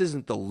 this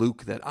isn't the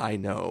Luke that I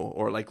know,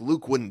 or like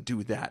Luke wouldn't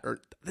do that, or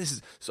this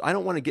is. So I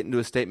don't want to get into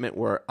a statement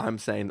where I'm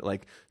saying that,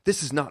 like,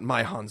 this is not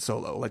my Han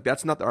Solo. Like,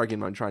 that's not the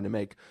argument I'm trying to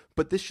make.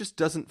 But this just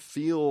doesn't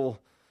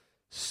feel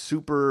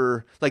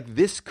super, like,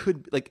 this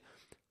could, like,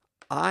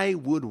 I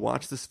would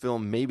watch this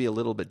film maybe a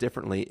little bit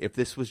differently if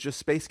this was just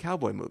Space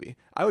Cowboy movie.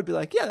 I would be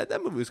like, yeah,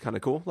 that movie was kind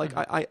of cool. Like,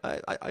 I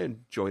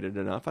enjoyed it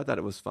enough. I thought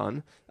it was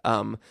fun.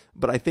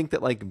 But I think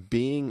that, like,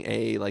 being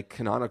a, like,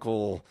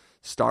 canonical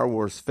Star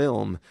Wars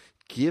film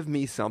give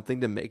me something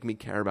to make me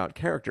care about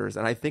characters.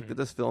 And I think that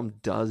this film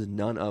does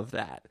none of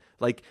that.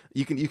 Like,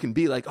 you can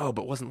be like, oh,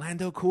 but wasn't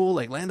Lando cool?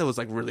 Like, Lando was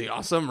like really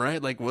awesome,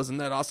 right? Like, wasn't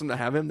that awesome to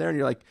have him there? And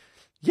you're like,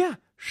 yeah,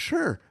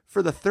 sure.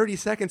 For the 30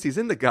 seconds he's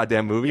in the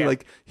goddamn movie,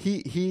 like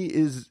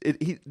he's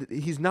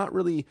not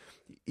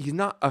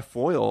a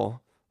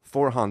foil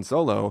for Han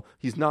Solo.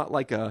 He's not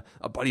like a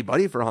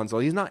buddy for Han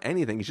Solo. He's not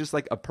anything. He's just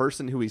like a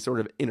person who he sort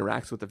of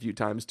interacts with a few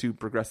times to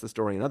progress the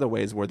story in other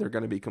ways where they're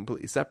going to be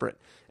completely separate.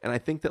 And I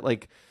think that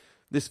like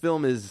this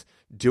film is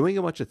doing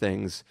a bunch of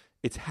things.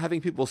 It's having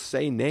people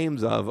say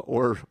names of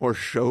or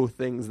show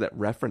things that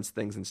reference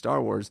things in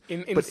Star Wars.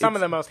 In some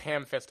of the most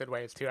ham-fisted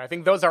ways, too. I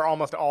think those are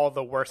almost all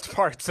the worst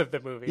parts of the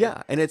movie.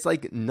 Yeah, and it's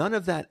like none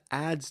of that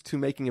adds to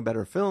making a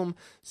better film,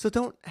 so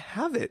don't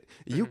have it.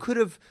 You could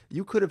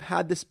have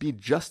had this be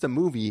just a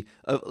movie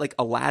of like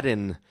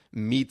Aladdin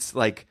meets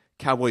like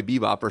Cowboy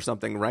Bebop or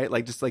something, right?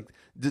 Like just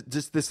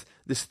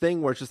this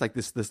thing where it's just like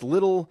this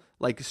little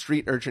like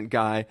street urchin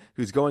guy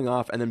who's going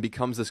off and then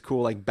becomes this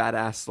cool like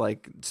badass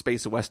like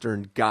space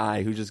western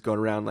guy who's just going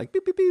around like pew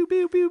pew pew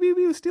pew pew pew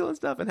pew stealing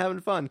stuff and having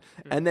fun.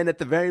 And then at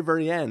the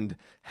very end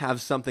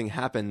have something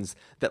happens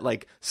that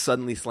like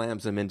suddenly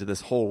slams him into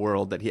this whole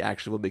world that he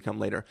actually will become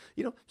later.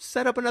 You know,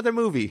 set up another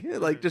movie.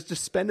 Like just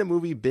spend a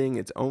movie being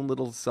its own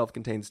little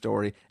self-contained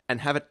story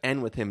and have it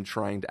end with him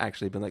trying to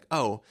actually be like,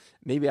 oh,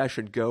 maybe I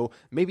should go.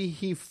 Maybe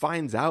he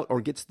finds out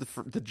or gets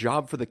the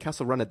job for the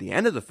Kessel Run at the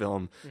end of the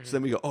film. So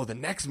then we go, oh, the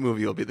next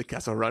movie will be the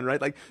Kessel Run,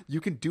 right? Like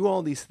you can do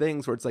all these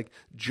things where it's like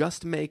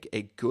just make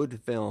a good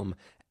film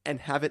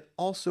and have it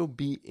also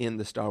be in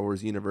the Star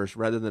Wars universe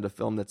rather than a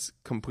film that's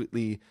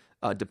completely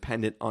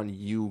dependent on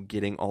you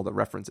getting all the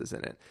references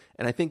in it.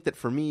 And I think that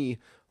for me,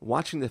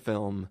 watching the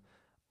film,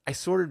 I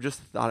sort of just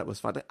thought it was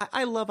fun. Like,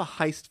 I love a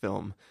heist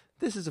film.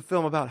 This is a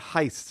film about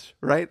heists,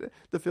 right?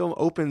 The film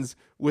opens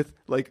with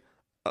like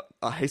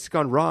a heist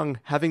gone wrong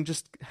having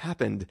just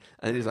happened,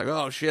 and he's like,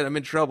 oh shit, I'm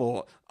in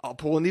trouble, I'll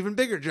pull an even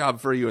bigger job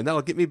for you and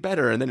that'll get me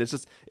better. And then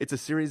it's a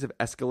series of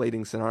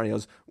escalating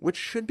scenarios, which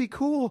should be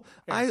cool.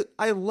 Yeah.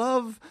 I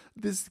love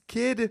this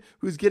kid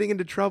who's getting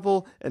into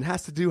trouble and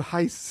has to do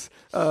heists.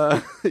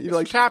 It's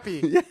like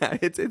Chappie. Yeah,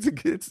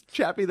 it's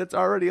Chappie that's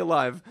already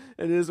alive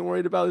and isn't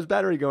worried about his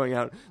battery going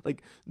out.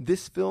 Like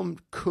this film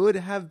could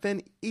have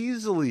been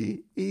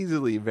easily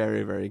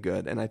very, very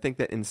good. And I think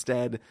that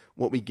instead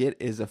what we get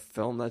is a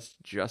film that's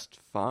just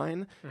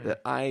fine,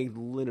 that I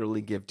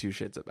literally give two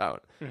shits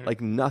about.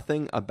 Like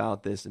nothing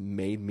about this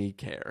made me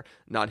care.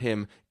 Not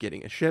him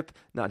getting a ship,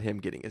 not him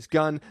getting his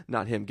gun,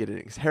 not him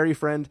getting his hairy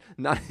friend,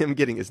 not him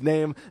getting his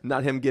name,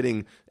 not him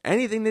getting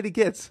anything that he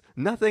gets.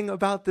 Nothing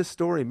about this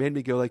story made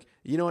me go like,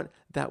 you know what,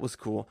 that was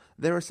cool.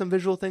 There are some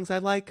visual things I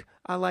like.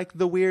 I like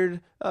the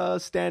weird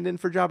stand-in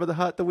for Jabba the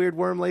Hutt, the weird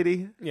worm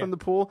lady from the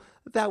pool.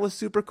 That was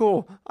super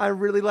cool. I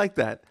really like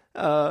that.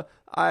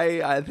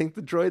 I think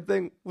the droid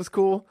thing was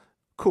cool.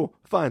 Cool,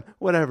 fine,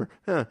 whatever.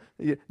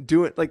 You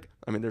do it. Like,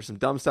 I mean, there's some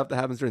dumb stuff that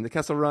happens during the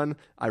Kessel Run.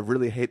 I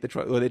really hate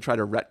where they try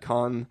to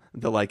retcon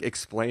the like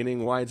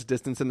explaining why it's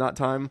distance and not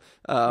time.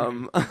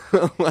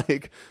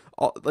 Like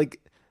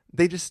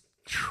they just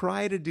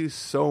try to do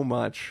so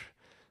much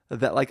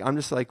that like I'm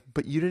just like,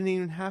 but you didn't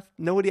even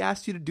nobody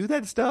asked you to do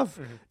that stuff.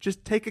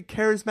 Just take a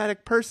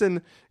charismatic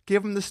person,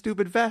 give him the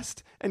stupid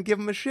vest, and give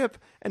him a ship,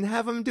 and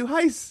have him do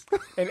heists.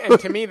 And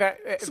to me,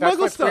 that's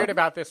what's weird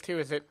about this too,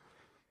 is it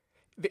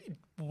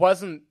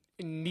wasn't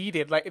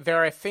needed. Like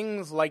there are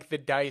things like the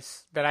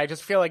dice that I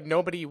just feel like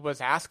nobody was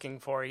asking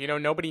for. You know,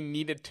 nobody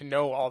needed to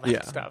know all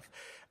that stuff.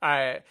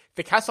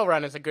 The Kessel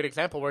Run is a good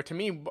example where, to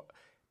me,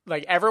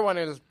 like everyone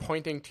is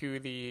pointing to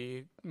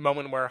the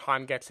moment where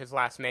Han gets his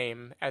last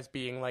name as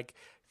being like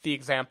the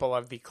example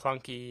of the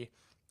clunky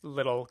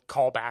little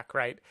callback,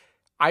 right?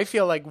 I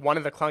feel like one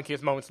of the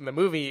clunkiest moments in the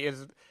movie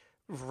is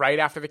right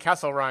after the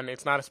Kessel Run.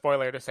 It's not a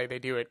spoiler to say they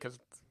do it because,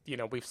 you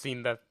know, we've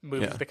seen the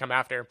movies that come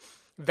after.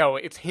 Though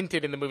it's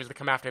hinted in the movies that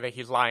come after that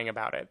he's lying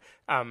about it.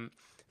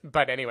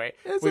 But anyway.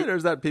 Or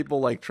is that people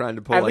like trying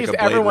to pull at like least a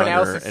Blade everyone Runner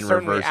else is and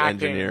certainly reverse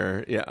acting,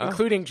 engineer? Yeah.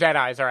 Including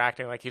Jedis are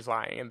acting like he's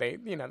lying, and they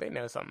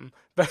know something.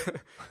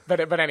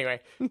 But anyway.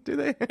 Do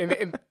they?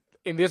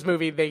 in this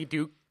movie, they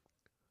do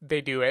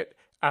it.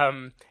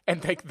 And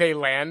they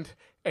land,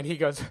 and he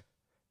goes,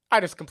 I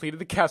just completed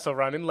the Kessel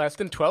Run in less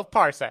than 12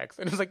 parsecs.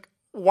 And it's like,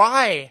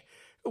 why?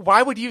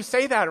 Why would you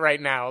say that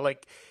right now?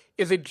 Like,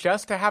 is it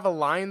just to have a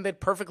line that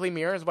perfectly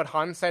mirrors what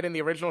Han said in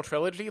the original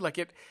trilogy? Like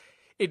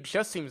it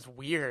just seems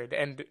weird.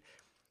 And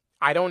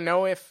I don't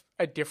know if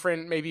a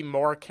different, maybe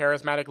more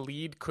charismatic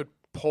lead could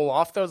pull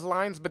off those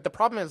lines. But the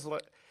problem is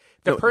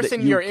the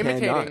person you're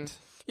imitating.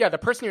 Yeah, the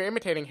person you're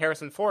imitating,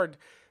 Harrison Ford,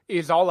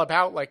 is all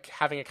about like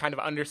having a kind of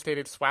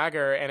understated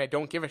swagger and I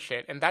don't give a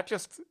shit. And that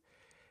just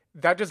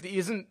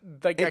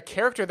isn't like a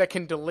character that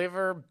can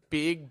deliver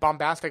big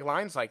bombastic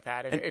lines like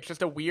that. And it's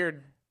just a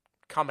weird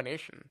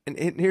combination. And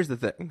here's the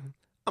thing.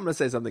 I'm going to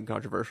say something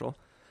controversial.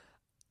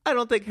 I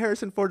don't think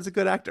Harrison Ford is a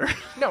good actor.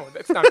 No,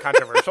 that's not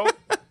controversial.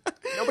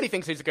 Nobody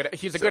thinks he's a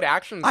good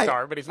action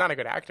star, but he's not a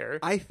good actor.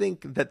 I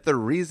think that the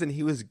reason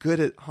he was good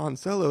at Han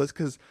Solo is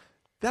because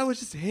that was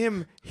just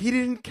him. He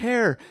didn't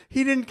care.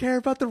 He didn't care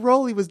about the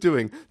role he was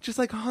doing. Just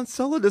like Han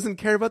Solo doesn't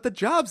care about the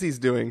jobs he's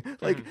doing.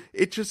 Like,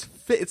 it just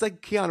fit. It's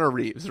like Keanu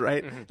Reeves,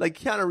 right? Like,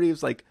 Keanu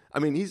Reeves, like, I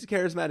mean, he's a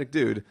charismatic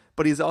dude,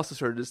 but he's also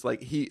sort of just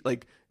like,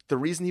 the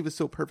reason he was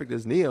so perfect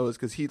as Neo is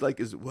because he, like,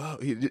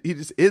 he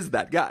just is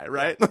that guy,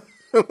 right?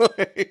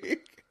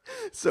 Like,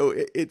 so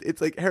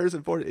it's like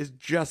Harrison Ford is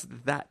just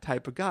that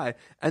type of guy.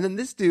 And then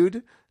this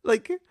dude,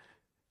 like,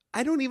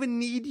 I don't even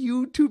need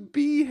you to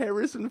be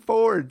Harrison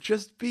Ford.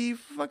 Just be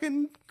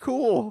fucking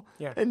cool.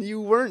 Yeah. And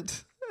you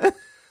weren't.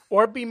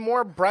 Or be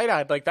more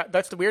bright-eyed. Like,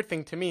 that's the weird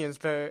thing to me, is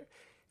the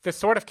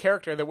sort of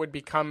character that would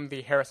become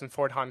the Harrison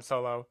Ford Han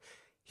Solo.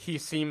 He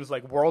seems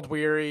like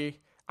world-weary.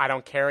 I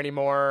don't care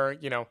anymore.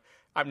 You know,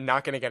 I'm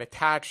not going to get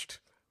attached.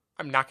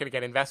 I'm not going to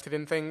get invested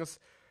in things.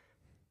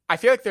 I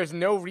feel like there's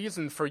no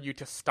reason for you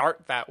to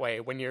start that way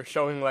when you're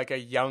showing, like, a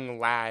young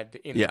lad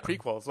in the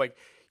prequels. Like,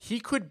 he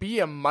could be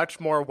a much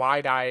more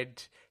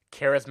wide-eyed,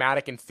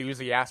 charismatic,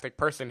 enthusiastic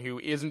person who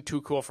isn't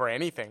too cool for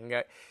anything.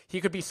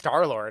 He could be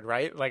Star-Lord,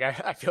 right? Like,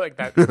 I feel like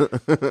that.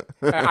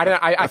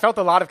 I felt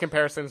a lot of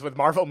comparisons with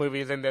Marvel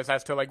movies in this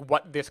as to, like,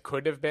 what this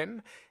could have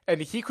been.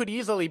 And he could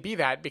easily be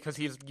that because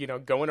he's, you know,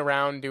 going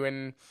around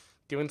doing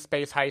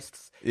space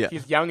heists. Yeah.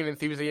 He's young and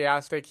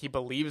enthusiastic. He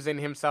believes in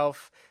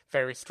himself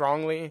very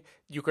strongly.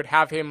 You could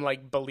have him,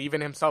 like, believe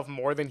in himself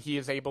more than he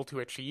is able to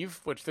achieve,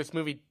 which this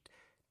movie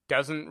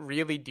doesn't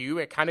really do.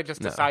 It kind of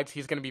just decides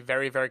he's going to be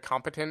very, very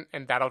competent,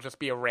 and that'll just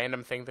be a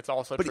random thing that's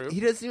also true. But he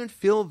doesn't even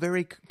feel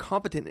very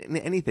competent in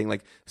anything.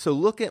 Like, so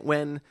look at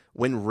when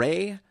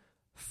Rey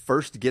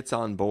first gets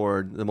on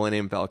board the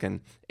Millennium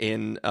Falcon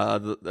in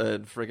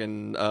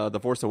the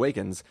Force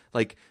Awakens.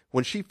 Like,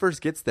 when she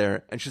first gets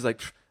there, and she's like,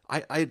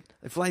 I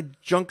fly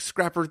junk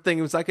scrapper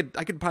things. I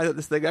could pilot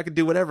this thing. I could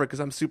do whatever because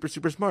I'm super,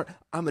 super smart.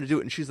 I'm going to do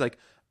it. And she's like,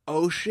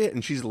 oh shit.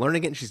 And she's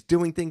learning it and she's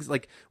doing things.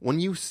 Like,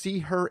 when you see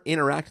her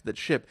interact with that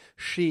ship,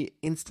 she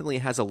instantly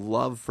has a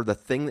love for the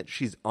thing that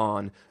she's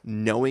on,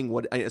 knowing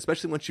what,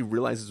 especially when she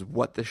realizes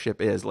what the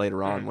ship is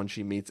later on when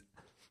she meets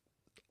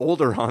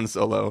older Han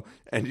Solo.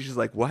 And she's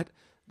like, what?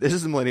 This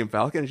is the Millennium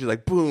Falcon? And she's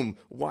like, boom,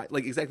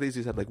 like exactly as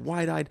you said, like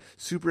wide-eyed,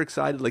 super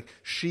excited. Like,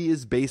 she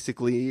is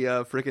basically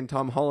freaking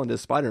Tom Holland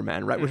as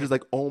Spider-Man, right? Which is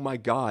like, oh my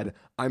God,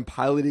 I'm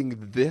piloting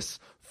this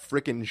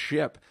freaking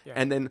ship. Yeah.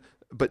 And then,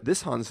 but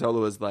this Han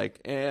Solo is like,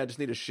 I just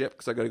need a ship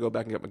because I got to go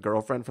back and get my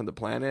girlfriend from the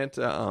planet.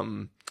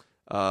 Can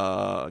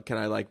I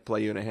like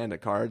play you in a hand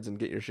of cards and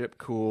get your ship?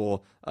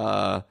 Cool.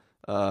 I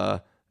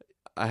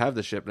have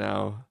the ship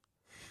now.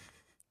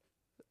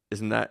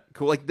 Isn't that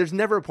cool? Like, there's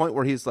never a point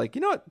where he's like,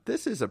 you know what?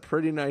 This is a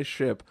pretty nice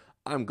ship.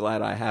 I'm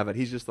glad I have it.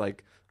 He's just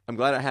like, I'm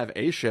glad I have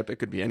a ship. It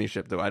could be any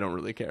ship, though. I don't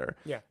really care.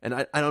 Yeah. And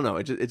I don't know.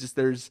 It just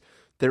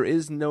there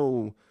is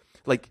no,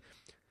 like,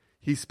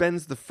 he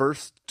spends the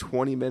first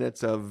 20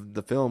 minutes of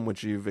the film,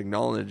 which you've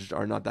acknowledged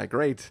are not that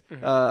great,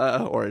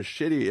 or as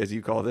shitty as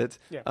you called it.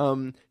 Yeah.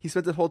 He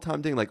spends the whole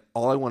time being like,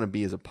 all I want to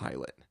be is a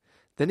pilot.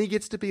 Then he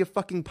gets to be a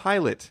fucking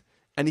pilot.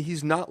 And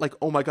he's not like,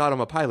 oh my God, I'm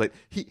a pilot.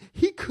 He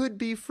could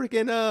be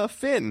freaking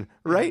Finn,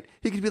 right?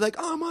 He could be like,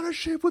 oh, I'm on a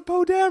ship with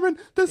Poe Dameron.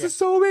 This is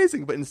so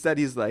amazing. But instead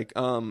he's like,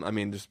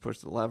 just push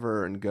the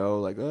lever and go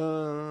like,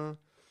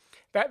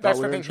 that's the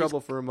we're thing. in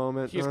trouble for a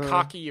moment. He's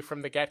cocky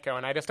from the get-go,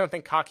 and I just don't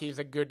think cocky is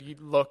a good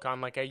look on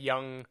like a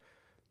young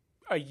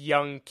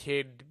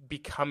kid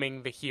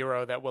becoming the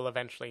hero that we'll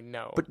eventually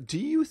know. But do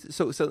you?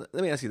 So let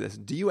me ask you this: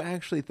 do you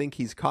actually think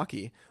he's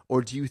cocky,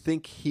 or do you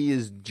think he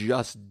is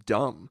just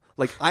dumb?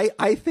 Like,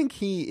 I think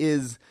he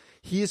is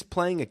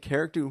playing a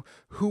character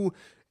who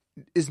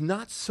is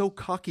not so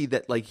cocky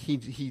that like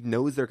he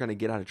knows they're going to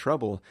get out of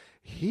trouble.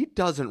 He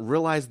doesn't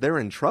realize they're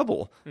in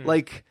trouble.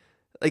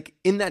 Like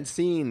in that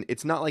scene,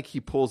 it's not like he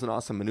pulls an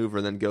awesome maneuver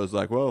and then goes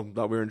like, "Whoa,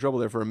 thought we were in trouble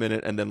there for a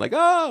minute," and then like,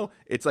 "Oh,"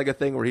 it's like a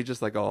thing where he's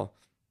just like, "Oh,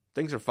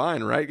 things are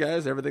fine, right,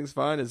 guys? Everything's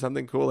fine." Is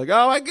something cool? Like,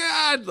 oh my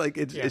God! Like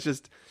it's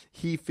just,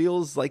 he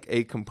feels like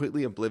a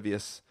completely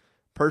oblivious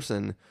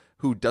person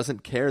who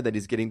doesn't care that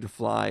he's getting to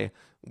fly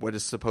what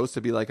is supposed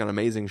to be like an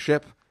amazing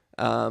ship,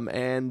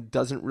 and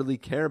doesn't really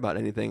care about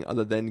anything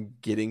other than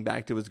getting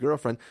back to his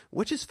girlfriend,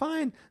 which is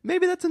fine.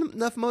 Maybe that's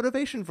enough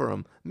motivation for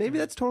him. Maybe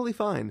that's totally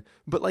fine.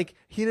 But like,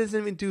 he doesn't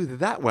even do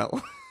that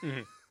well.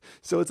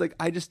 So it's like,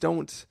 I just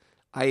don't.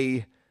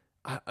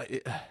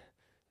 It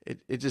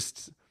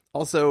just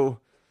also.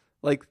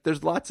 Like,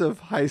 there's lots of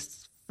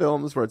heist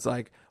films where it's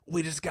like,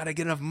 we just got to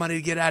get enough money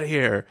to get out of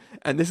here.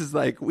 And this is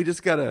like, we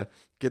just got to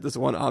get this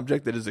one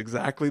object that is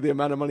exactly the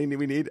amount of money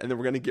we need, and then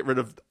we're going to get rid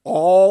of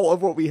all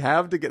of what we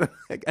have to get.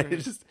 And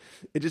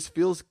it just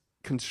feels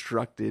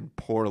constructed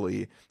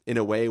poorly in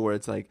a way where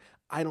it's like,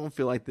 I don't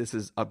feel like this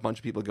is a bunch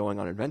of people going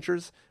on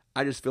adventures.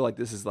 I just feel like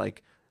this is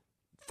like,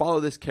 follow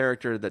this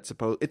character that's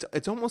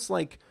it's almost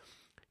like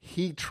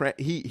he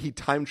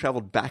time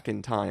traveled back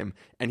in time,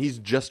 and he's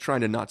just trying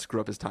to not screw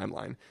up his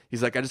timeline.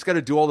 He's like, I just got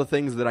to do all the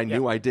things that I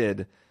knew I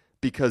did,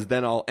 because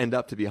then I'll end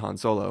up to be Han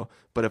Solo.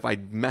 But if I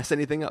mess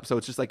anything up, so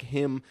it's just like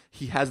him,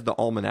 he has the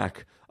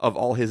almanac of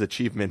all his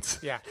achievements.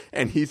 Yeah.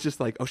 And he's just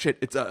like, oh shit,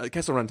 it's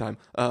Kessel Run time.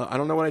 I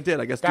don't know what I did.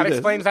 I guess That do this.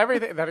 explains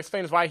everything. That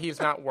explains why he's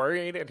not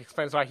worried. It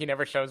explains why he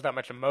never shows that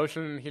much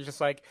emotion. He's just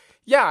like,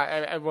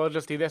 yeah, we'll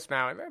just do this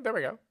now. And there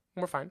we go.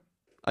 We're fine.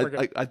 I We're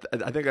good.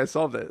 I think I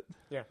solved it.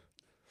 Yeah.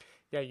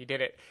 Yeah, you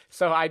did it.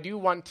 So I do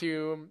want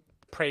to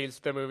praise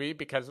the movie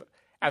because,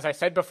 as I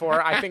said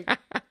before, I think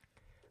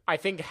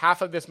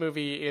half of this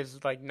movie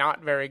is like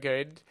not very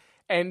good,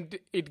 and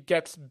it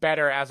gets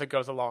better as it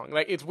goes along.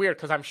 Like, it's weird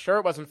because I'm sure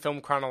it wasn't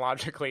filmed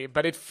chronologically,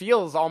 but it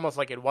feels almost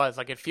like it was.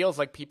 Like, it feels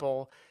like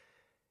people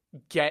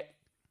get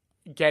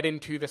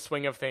into the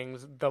swing of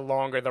things the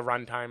longer the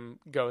runtime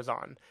goes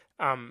on.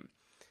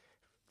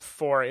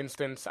 For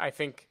instance, I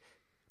think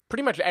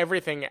pretty much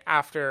everything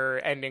after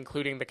and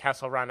including the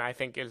Kessel Run, I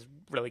think, is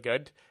really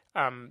good.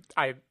 Yeah,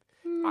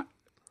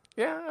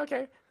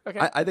 okay.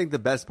 I think the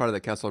best part of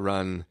the Kessel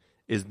Run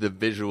is the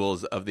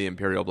visuals of the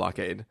Imperial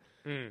blockade.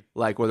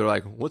 Like, where they're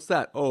like, what's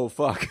that? Oh,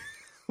 fuck.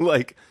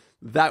 Like,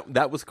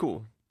 that was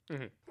cool.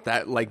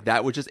 That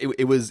was just,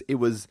 it was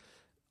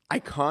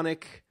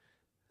iconic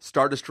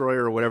Star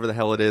Destroyer or whatever the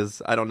hell it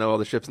is. I don't know all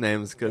the ship's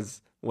names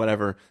because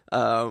whatever.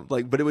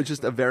 But it was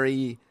just a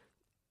very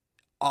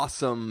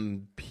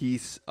awesome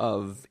piece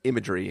of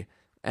imagery.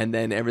 And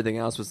then everything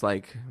else was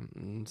like,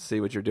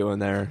 see what you're doing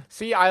there.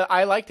 See,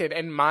 I liked it,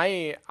 and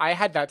I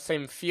had that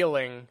same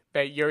feeling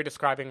that you're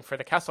describing for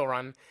the Kessel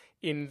Run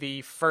in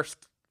the first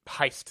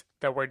heist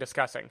that we're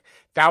discussing.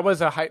 That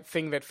was a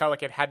thing that felt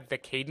like it had the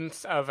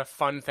cadence of a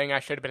fun thing I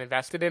should have been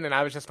invested in, and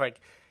I was just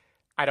like,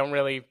 I don't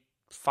really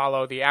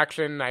follow the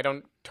action. I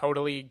don't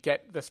totally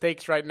get the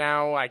stakes right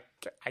now. I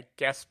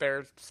guess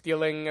they're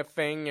stealing a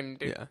thing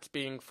and it's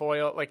being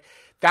foiled. Like,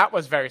 that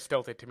was very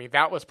stilted to me.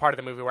 That was part of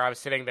the movie where I was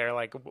sitting there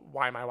like,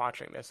 why am I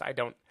watching this? I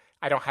don't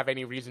have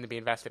any reason to be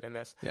invested in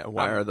this. Yeah,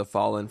 why are the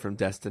Fallen from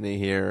Destiny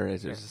here?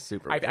 It's just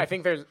super. I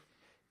think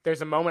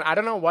there's a moment. I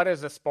don't know what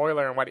is a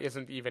spoiler and what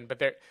isn't even,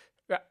 but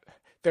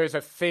there's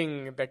a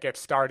thing that gets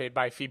started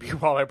by Phoebe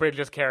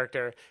Waller-Bridge's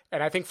character,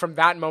 and I think from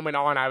that moment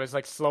on, I was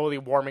like slowly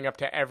warming up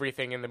to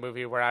everything in the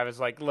movie. Where I was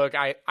like, look,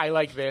 I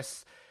like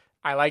this.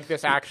 I like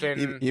this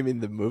action. You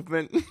mean the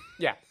movement?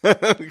 Yeah.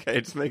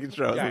 Okay, just making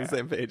sure I was on the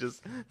same page as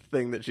the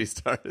thing that she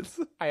starts.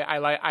 I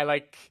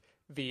like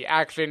the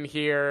action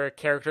here.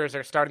 Characters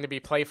are starting to be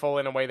playful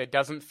in a way that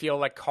doesn't feel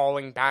like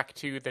calling back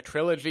to the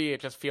trilogy.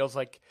 It just feels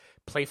like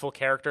playful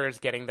characters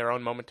getting their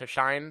own moment to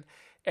shine.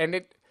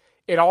 And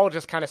it all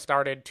just kind of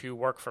started to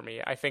work for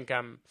me. I think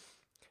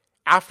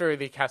after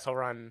the Kessel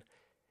Run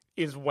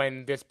is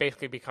when this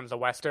basically becomes a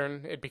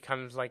Western. It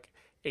becomes like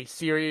a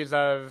series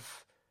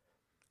of...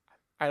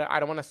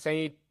 I don't want to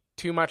say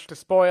too much to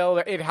spoil.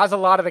 It has a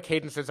lot of the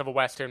cadences of a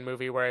Western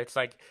movie where it's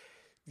like,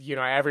 you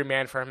know, every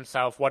man for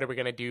himself. What are we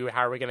going to do?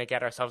 How are we going to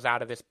get ourselves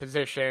out of this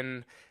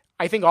position?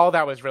 I think all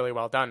that was really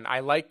well done.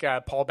 I like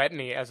Paul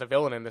Bettany as a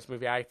villain in this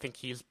movie. I think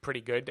he's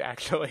pretty good,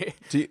 actually.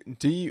 Do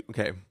you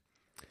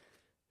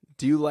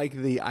like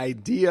the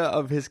idea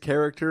of his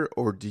character,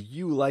 or do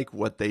you like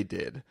what they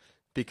did?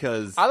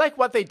 Because I like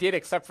what they did,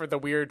 except for the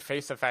weird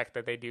face effect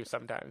that they do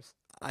sometimes.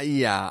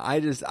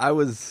 I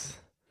was...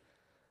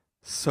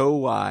 So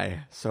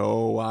why?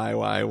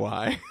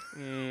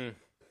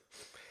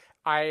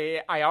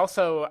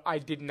 I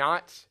did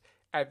not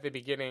at the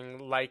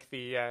beginning like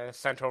the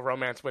central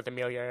romance with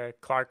Emilia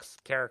Clarke's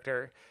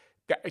character,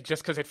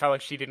 just because it felt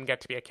like she didn't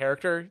get to be a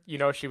character. You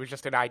know, she was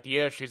just an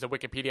idea. She's a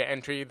Wikipedia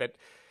entry that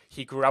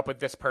he grew up with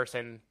this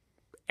person.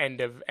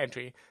 End of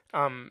entry.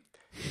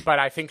 But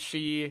I think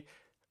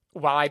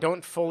while I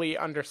don't fully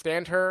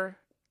understand her,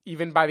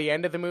 even by the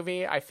end of the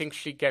movie, I think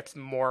she gets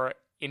more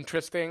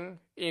interesting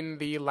in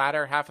the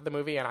latter half of the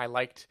movie, and I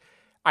liked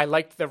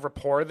the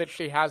rapport that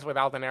she has with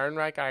Alden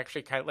Ehrenreich. I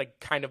actually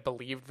kind of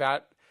believed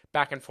that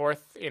back and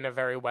forth in a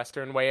very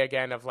Western way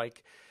again of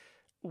like,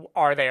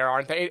 are they or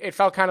aren't they? It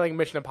felt kind of like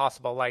Mission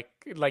Impossible, like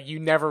you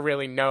never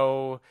really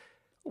know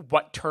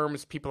what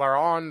terms people are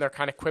on. They're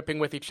kind of quipping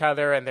with each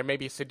other and they're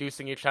maybe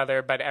seducing each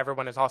other, but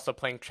everyone is also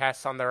playing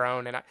chess on their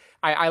own, and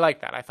I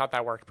like that. I thought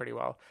that worked pretty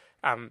well.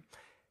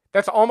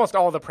 That's almost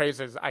all the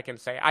praises I can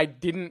say. I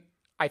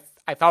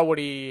thought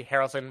Woody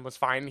Harrelson was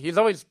fine. He's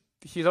always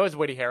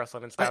Woody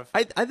Harrelson and stuff.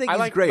 I think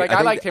he's great.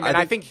 I liked him, and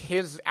I think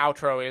his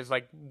outro is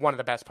like one of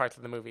the best parts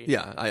of the movie.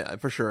 Yeah,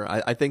 for sure.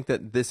 I think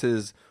that this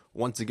is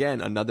once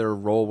again another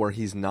role where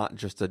he's not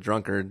just a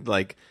drunkard.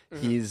 Like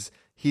he's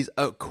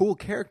a cool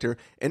character,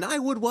 and I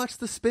would watch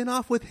the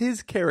spin-off with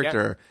his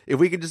character if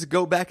we could just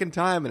go back in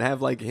time and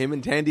have like him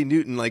and Tandy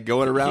Newton like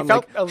going around. He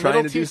felt like, a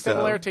little too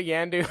similar to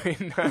Yandu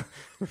in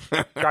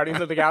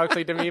Guardians of the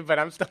Galaxy to me, but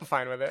I'm still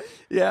fine with it.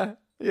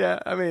 Yeah,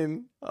 I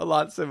mean, a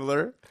lot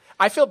similar.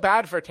 I feel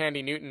bad for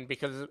Tandy Newton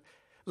because,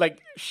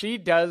 like, she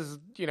does,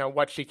 you know,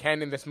 what she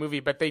can in this movie,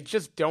 but they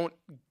just don't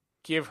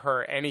give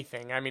her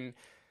anything. I mean,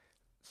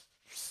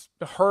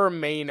 her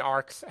main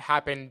arcs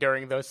happen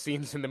during those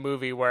scenes in the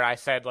movie where I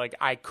said like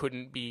I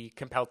couldn't be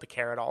compelled to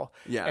care at all.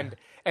 Yeah.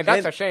 And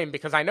that's a shame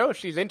because I know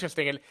she's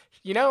interesting, and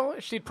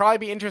she'd probably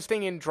be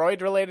interesting in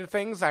droid related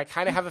things. I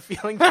kind of have a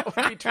feeling that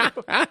would be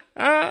true.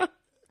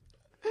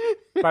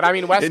 But I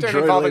mean, Western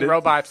involving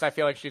robots, I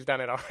feel like she's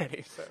done it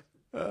already.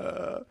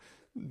 So.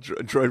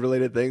 Droid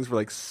related things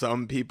where like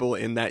some people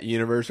in that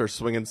universe are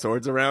swinging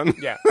swords around.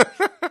 Yeah.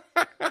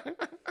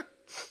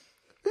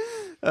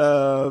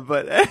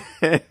 But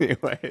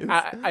anyways,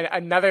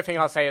 another thing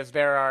I'll say is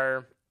there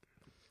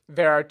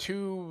are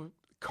 2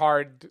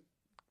 card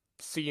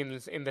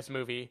scenes in this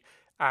movie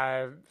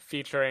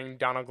featuring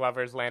Donald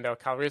Glover's Lando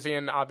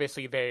Calrissian.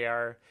 Obviously, they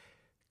are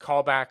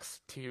callbacks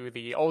to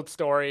the old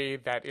story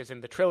that is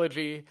in the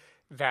trilogy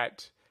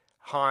that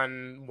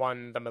Han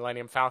won the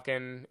Millennium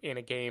Falcon in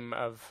a game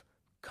of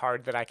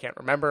card that I can't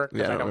remember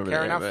because I don't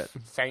care enough.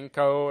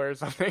 Senko or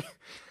something.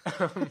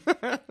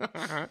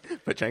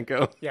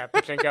 Pachenko. Yeah,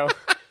 Pachenko.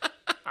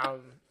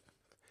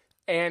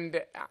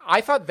 And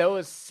I thought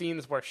those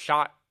scenes were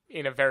shot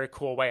in a very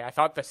cool way. I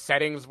thought the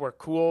settings were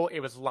cool. It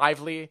was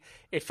lively.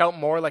 It felt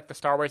more like the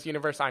Star Wars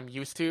universe I'm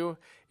used to.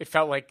 It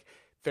felt like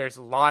there's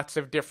lots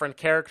of different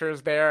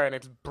characters there, and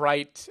it's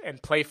bright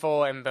and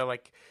playful, and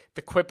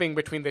the quipping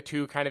between the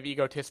 2 kind of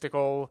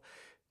egotistical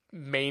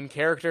main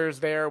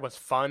characters there was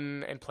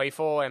fun and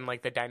playful, and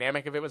like the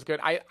dynamic of it was good.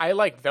 I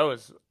liked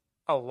those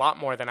a lot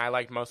more than I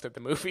liked most of the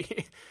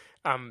movie.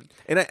 And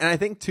I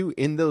think too,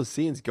 in those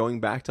scenes,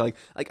 going back to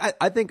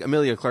I think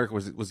Emilia Clarke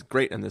was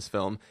great in this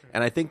film,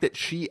 and I think that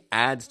she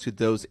adds to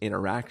those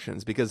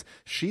interactions because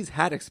she's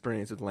had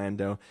experience with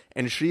Lando,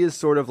 and she is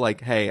sort of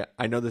like, hey,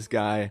 I know this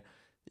guy,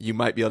 you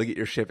might be able to get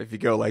your ship if you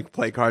go like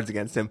play cards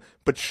against him,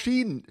 but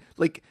she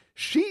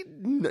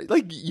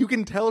you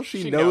can tell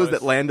she knows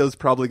that Lando's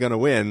probably going to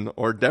win,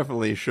 or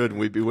definitely should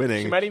we be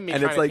winning. She might even be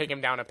trying to take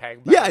him down a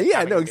peg.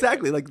 Yeah, no,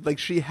 exactly. Like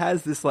she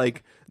has this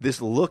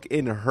this look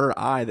in her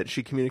eye that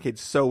she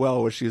communicates so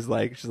well, where she's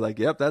like,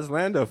 yep, that's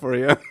Lando for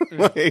you.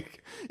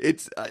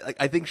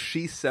 I think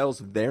she sells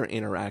their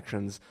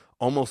interactions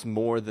almost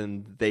more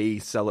than they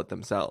sell it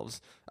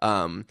themselves.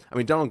 I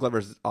mean, Donald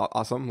Glover's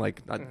awesome. I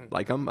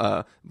like him,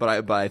 but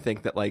I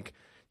think that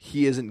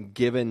he isn't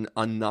given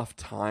enough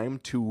time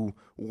to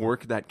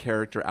work that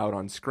character out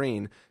on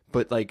screen.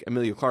 But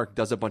Emilia Clarke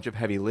does a bunch of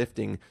heavy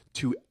lifting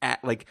to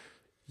act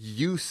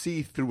you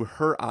see through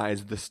her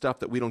eyes the stuff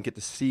that we don't get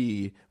to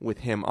see with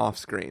him off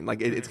screen.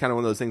 It's kind of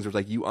one of those things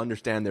where you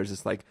understand there's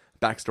this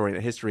backstory and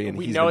a history, and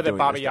we know that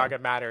Baba Yaga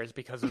matters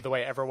because of the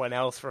way everyone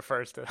else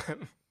refers to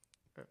him.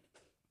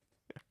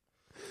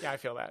 Yeah, I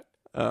feel that.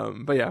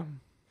 But yeah.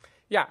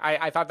 Yeah,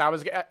 I thought that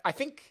was... I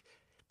think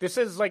this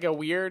is a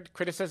weird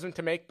criticism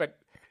to make, but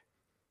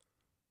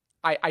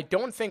I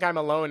don't think I'm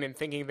alone in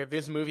thinking that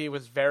this movie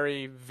was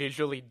very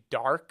visually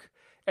dark.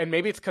 And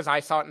maybe it's because I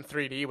saw it in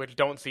 3D, which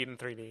don't see it in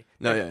 3D.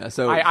 No, yeah.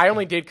 So I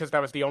only did because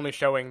that was the only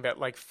showing that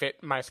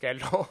fit my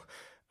schedule.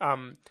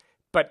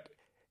 But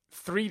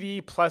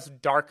 3D plus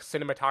dark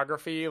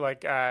cinematography,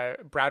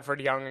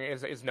 Bradford Young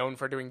is known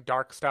for doing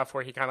dark stuff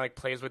where he kind of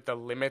plays with the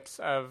limits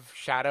of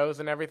shadows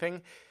and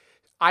everything.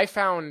 I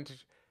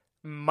found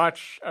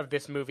much of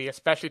this movie,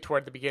 especially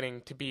toward the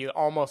beginning, to be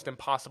almost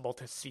impossible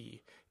to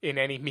see in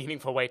any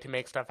meaningful way to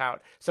make stuff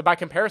out. So by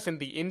comparison,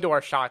 the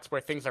indoor shots where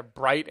things are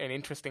bright and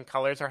interesting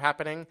colors are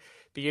happening,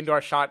 the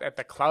indoor shot at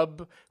the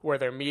club where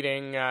they're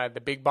meeting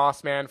the big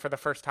boss man for the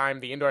first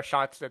time, the indoor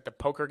shots at the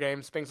poker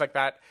games, things like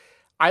that,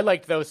 I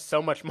liked those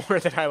so much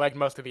more than I liked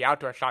most of the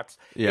outdoor shots,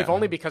 if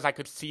only because I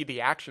could see the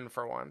action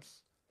for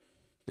once.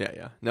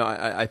 Yeah. No,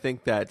 I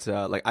think that,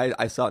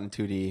 I saw it in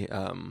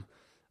 2D.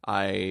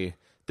 I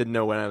didn't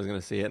know when I was going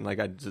to see it, and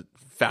I just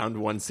found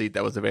one seat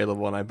that was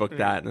available, and I booked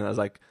that, and I was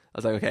like,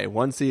 okay,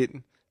 one seat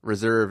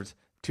reserved,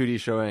 2D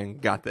showing,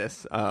 got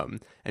this.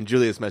 And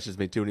Julius messaged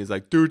me too, and he's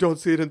like, dude, don't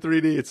see it in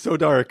 3D, it's so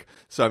dark.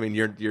 So I mean,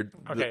 you're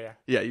okay,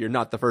 you're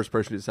not the first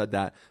person who said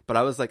that, but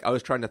I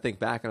was trying to think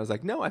back, and I was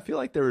like, no, I feel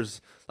like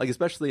there's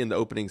especially in the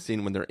opening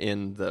scene when they're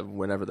in the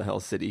whenever the hell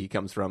city he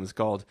comes from is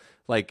called,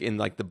 in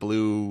the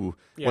blue,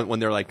 when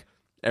they're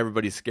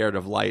everybody's scared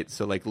of light,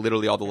 so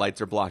literally all the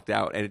lights are blocked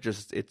out, and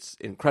it's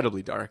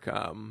incredibly dark.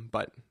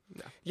 But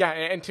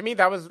and to me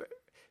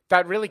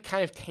that really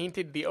kind of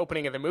tainted the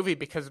opening of the movie,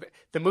 because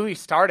the movie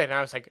started and I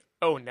was like,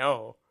 oh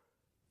no,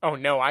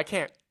 I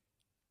can't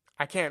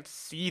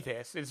see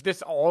this. Is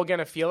this all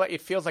gonna feel like? It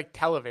feels like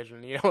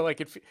television,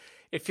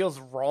 it feels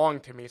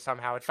wrong to me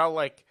somehow. It felt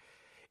like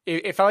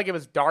it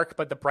was dark,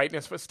 but the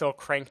brightness was still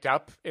cranked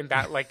up in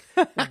that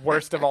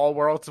worst of all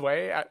worlds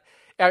way.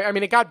 I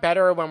mean, it got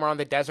better when we're on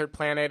the desert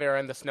planet or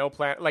in the snow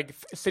planet,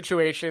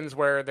 situations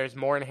where there's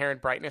more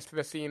inherent brightness to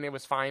the scene. It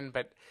was fine,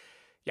 but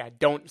yeah,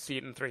 don't see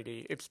it in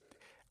 3D.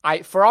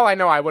 For all I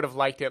know, I would have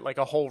liked it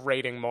a whole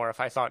rating more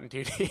if I saw it in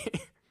 2D.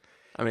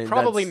 I mean,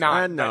 probably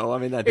not. No, I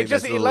mean, it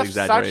left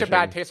such a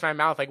bad taste in my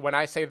mouth. When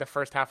I say the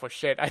first half was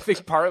shit, I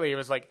think partly it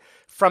was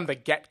from the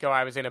get-go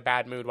I was in a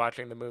bad mood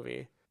watching the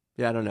movie.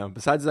 Yeah, I don't know.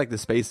 Besides like the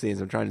space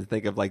scenes, I'm trying to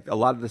think of like a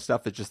lot of the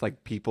stuff that's just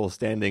like people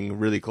standing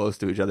really close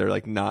to each other,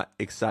 like not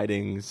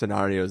exciting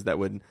scenarios that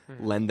would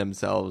lend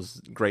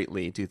themselves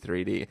greatly to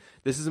 3D.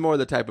 This is more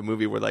the type of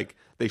movie where like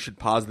they should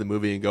pause the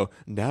movie and go,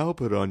 now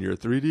put on your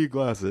 3D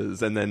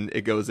glasses. And then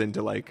it goes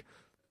into like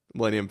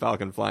Millennium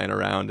Falcon flying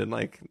around and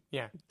like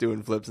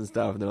doing flips and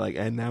stuff. And they're like,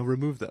 and now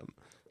remove them.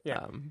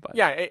 Yeah. But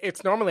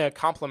It's normally a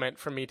compliment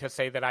for me to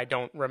say that I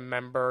don't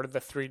remember the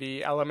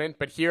 3D element.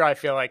 But here I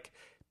feel like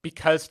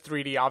because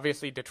 3D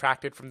obviously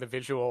detracted from the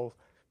visual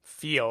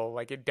feel,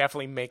 like it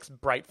definitely makes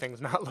bright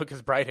things not look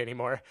as bright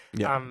anymore.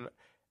 Yeah.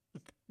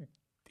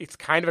 It's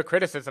kind of a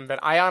criticism that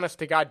I, honest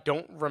to God,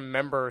 don't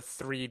remember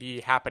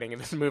 3D happening in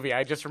this movie.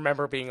 I just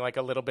remember being like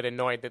a little bit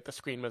annoyed that the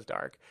screen was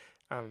dark.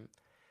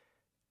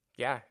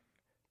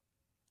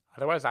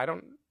 Otherwise,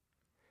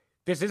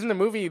 this isn't a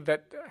movie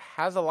that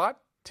has a lot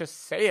to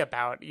say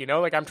about,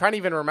 like I'm trying to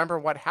even remember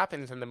what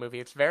happens in the movie.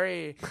 It's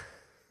very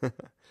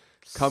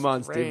come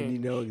on, strange. Steven, you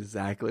know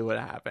exactly what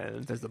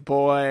happens. There's a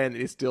boy and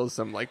he steals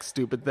some like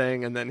stupid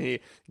thing and then he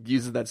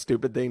uses that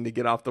stupid thing to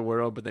get off the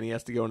world, but then he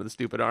has to go into the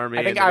stupid army.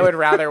 I think I would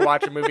rather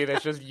watch a movie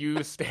that's just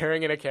you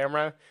staring at a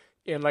camera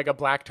in like a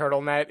black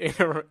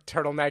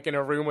turtleneck in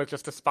a room with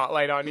just a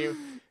spotlight on you.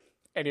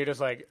 And you're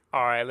just like,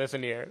 all right,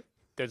 listen here.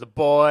 There's a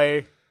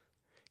boy.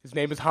 His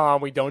name is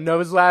Han. We don't know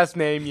his last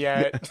name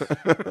yet.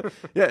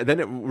 Yeah, then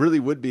it really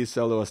would be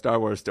Solo, a Star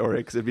Wars story,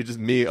 because it'd be just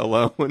me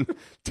alone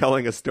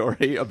telling a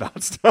story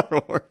about Star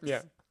Wars.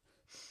 Yeah.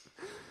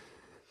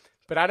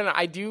 But I don't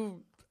know.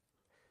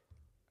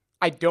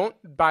 I don't,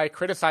 by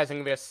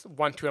criticizing this,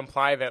 want to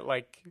imply that,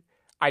 like,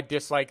 I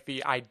dislike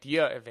the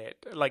idea of it.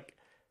 Like,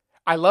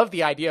 I love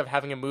the idea of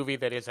having a movie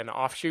that is an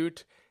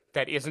offshoot,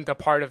 that isn't a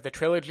part of the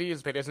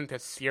trilogies, that isn't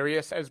as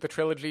serious as the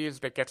trilogies,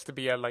 that gets to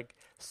be a like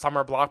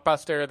summer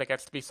blockbuster, that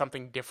gets to be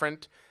something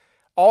different.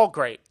 All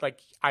great.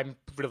 Like, I'm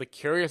really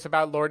curious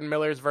about Lord and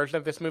Miller's version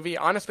of this movie.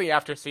 Honestly,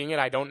 after seeing it,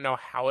 I don't know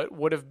how it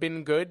would have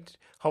been good.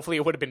 Hopefully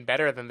it would have been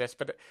better than this,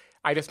 but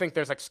I just think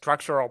there's like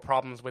structural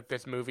problems with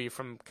this movie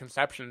from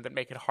conception that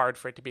make it hard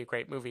for it to be a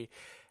great movie.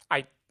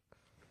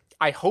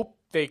 I hope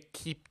they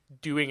keep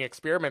doing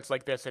experiments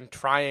like this and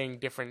trying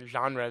different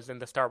genres in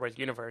the Star Wars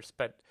universe,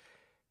 but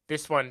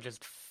this one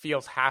just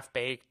feels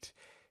half-baked.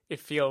 It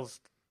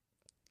feels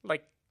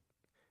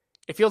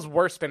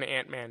worse than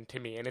Ant-Man to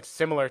me, and it's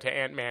similar to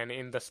Ant-Man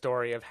in the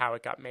story of how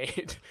it got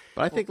made.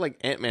 But I think like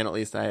Ant-Man, at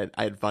least I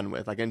had fun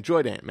with. Like, I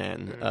enjoyed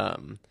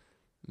Ant-Man.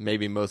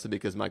 Maybe mostly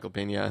because Michael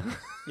Pena.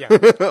 Yeah.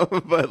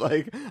 But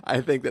like, I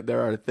think that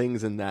there are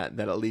things in that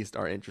at least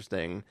are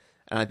interesting.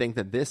 And I think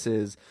that this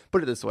is,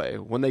 put it this way,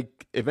 when they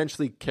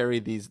eventually carry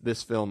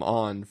this film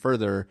on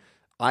further,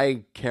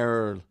 I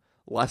care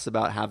less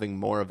about having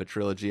more of a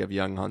trilogy of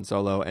young Han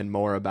Solo and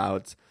more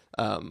about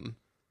a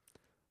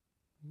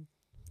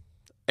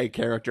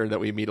character that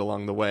we meet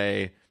along the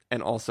way,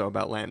 and also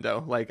about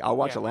Lando. Like, I'll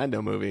watch a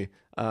Lando movie,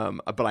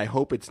 but I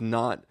hope it's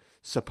not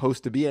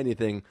supposed to be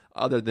anything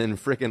other than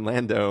frickin'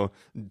 Lando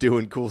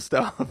doing cool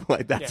stuff.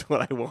 Like, that's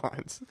what I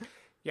want.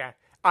 Yeah.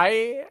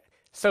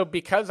 So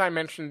because I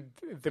mentioned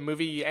the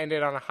movie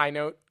ended on a high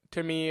note,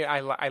 to me,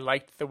 I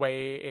liked the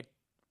way it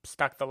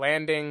stuck the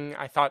landing.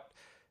 I thought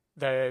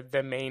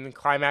the main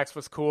climax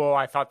was cool.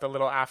 I thought the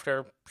little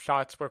after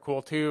shots were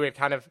cool too. It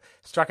kind of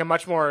struck a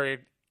much more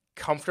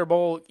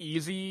comfortable,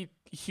 easy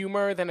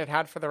humor than it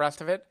had for the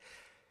rest of it.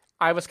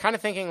 I was kind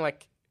of thinking,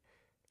 like,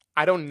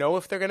 I don't know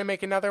if they're going to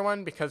make another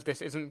one because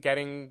this isn't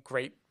getting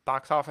great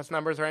box office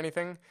numbers or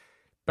anything.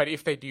 But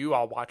if they do,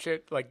 I'll watch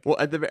it. Like, well,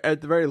 at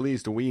the very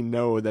least, we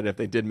know that if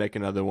they did make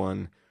another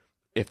one,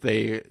 if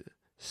they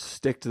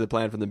stick to the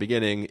plan from the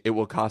beginning, it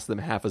will cost them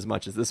half as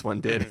much as this one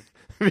did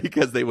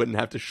because they wouldn't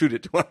have to shoot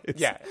it twice.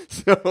 Yeah.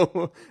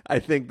 So I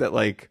think that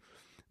like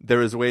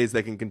there is ways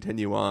they can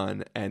continue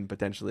on and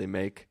potentially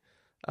make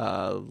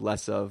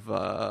less of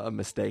a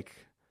mistake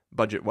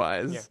budget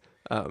wise.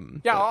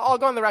 Yeah. I'll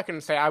go on the record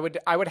and say I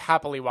would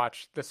happily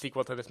watch the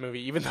sequel to this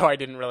movie, even though I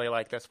didn't really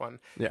like this one.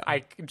 Yeah.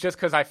 Just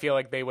because I feel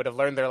like they would have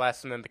learned their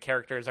lesson and the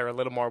characters are a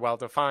little more well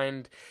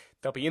defined.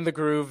 They'll be in the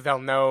groove. They'll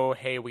know,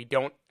 hey, we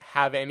don't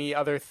have any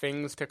other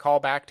things to call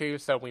back to,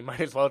 so we might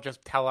as well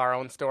just tell our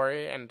own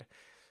story. And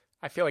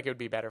I feel like it would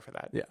be better for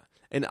that. Yeah.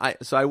 And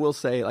I will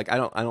say, like, I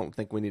don't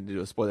think we need to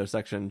do a spoiler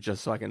section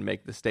just so I can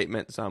make the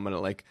statement. So I'm gonna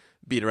like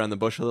beat around the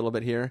bush a little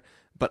bit here.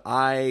 But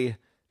I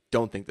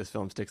don't think this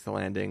film sticks the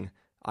landing.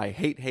 I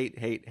hate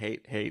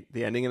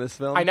the ending of this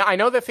film. I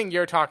know the thing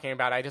you're talking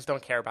about. I just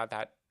don't care about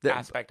that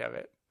aspect of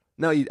it.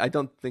 No, I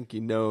don't think you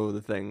know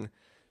the thing.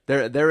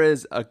 There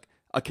is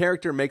a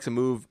character makes a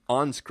move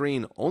on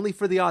screen only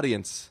for the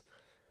audience.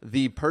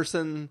 The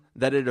person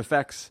that it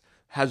affects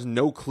has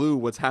no clue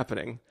what's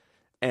happening.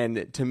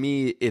 And to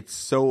me, it's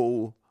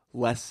so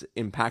less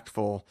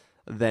impactful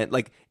than,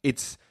 like,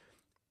 it's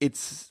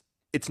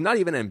not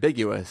even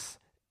ambiguous.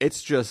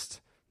 It's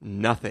just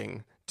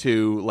nothing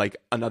to like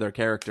another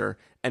character.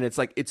 And it's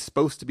like, it's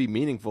supposed to be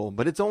meaningful,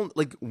 but it's only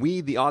like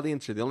we, the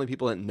audience, are the only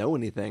people that know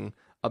anything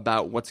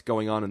about what's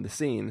going on in the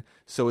scene.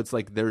 So it's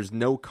like, there's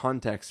no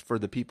context for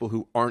the people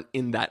who aren't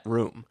in that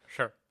room.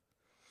 Sure.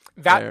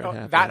 There it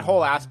that happened.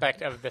 whole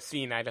aspect of the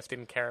scene I just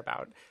didn't care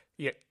about,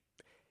 yeah,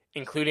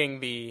 including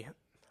the.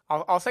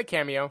 I'll say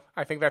cameo.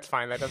 I think that's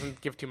fine. That doesn't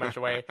give too much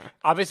away.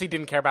 Obviously,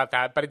 didn't care about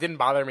that, but it didn't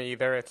bother me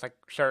either. It's like,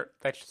 sure,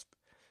 that's just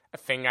a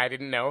thing I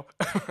didn't know.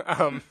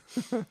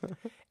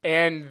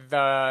 And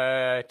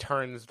the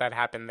turns that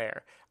happened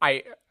there,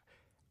 I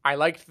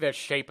liked the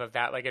shape of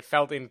that. Like, it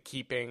felt in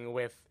keeping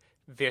with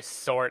this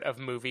sort of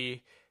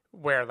movie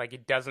where, like,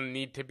 it doesn't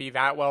need to be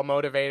that well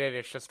motivated.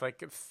 It's just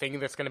like a thing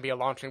that's going to be a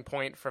launching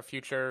point for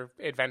future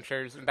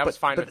adventures, and that was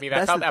fine but with me. That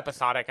that's felt the-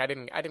 episodic. I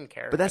didn't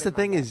care. But that's I the didn't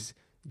thing mind that. is,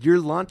 you're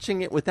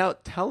launching it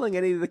without telling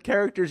any of the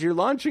characters you're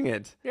launching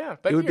it. Yeah,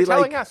 but It would you're be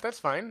telling like- us, that's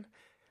fine.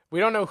 We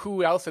don't know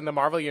who else in the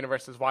Marvel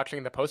universe is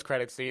watching the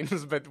post-credit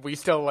scenes, but we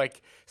still,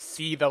 like,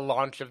 see the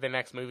launch of the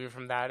next movie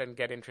from that and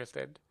get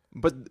interested.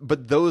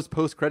 But those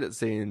post-credit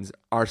scenes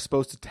are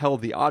supposed to tell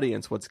the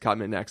audience what's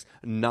coming next,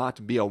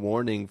 not be a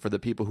warning for the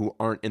people who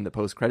aren't in the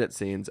post-credit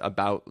scenes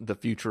about the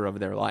future of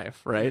their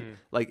life, right?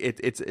 Like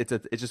it's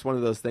just one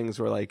of those things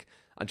where, like,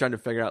 I'm trying to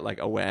figure out like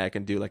a way I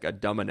can do like a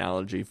dumb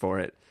analogy for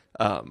it,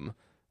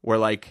 where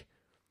like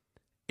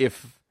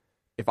if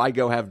I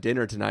go have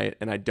dinner tonight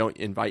and I don't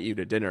invite you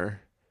to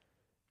dinner,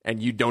 and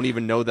you don't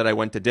even know that I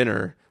went to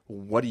dinner,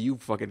 what do you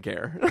fucking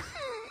care?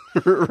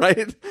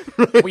 Right?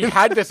 We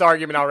had this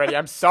argument already.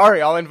 I'm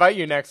sorry. I'll invite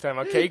you next time,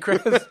 okay,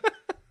 Chris?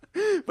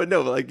 But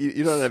no, like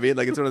you know what I mean?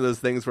 Like, it's one of those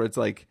things where it's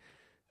like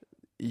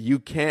you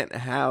can't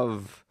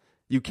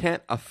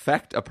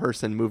affect a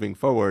person moving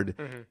forward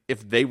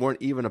if they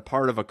weren't even a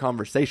part of a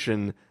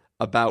conversation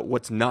about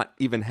what's not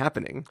even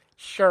happening.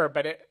 Sure,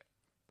 but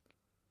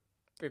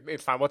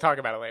it's fine. We'll talk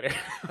about it later.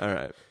 All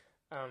right.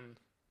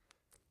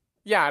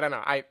 Yeah, I don't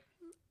know.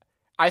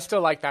 I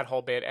still like that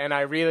whole bit, and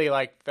I really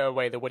like the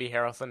way the Woody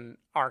Harrelson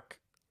arc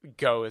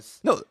goes.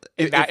 No,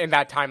 in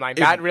that timeline,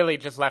 that really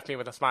just left me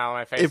with a smile on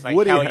my face. if Like,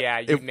 Woody hell ha- yeah,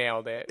 you if-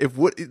 nailed it.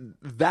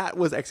 that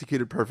was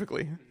executed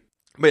perfectly.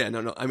 But yeah,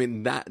 no. I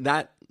mean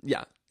that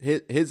yeah,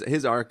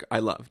 his arc I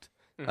loved,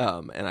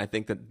 and I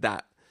think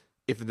that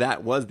if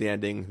that was the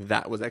ending,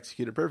 that was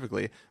executed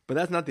perfectly. But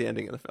that's not the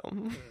ending of the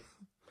film.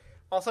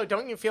 Also,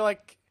 don't you feel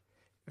like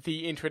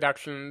the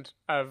introduction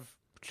of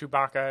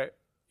Chewbacca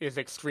is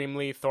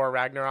extremely Thor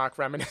Ragnarok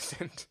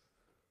reminiscent?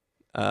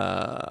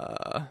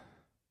 Uh,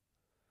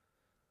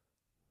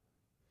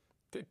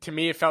 To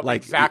me, it felt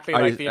Like, exactly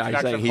are like you- the are you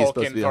introduction saying of he's Hulk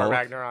supposed in to be Thor Hulk?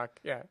 Ragnarok.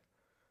 Yeah.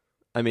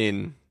 I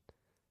mean,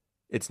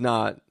 it's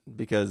not,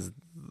 because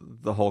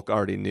the Hulk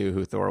already knew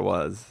who Thor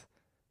was,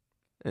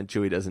 and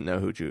Chewie doesn't know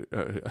who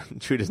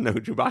Chewie doesn't know who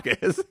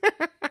Chewbacca is.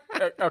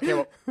 Okay,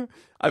 well,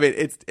 I mean,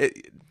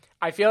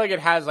 I feel like it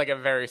has like a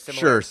very similar.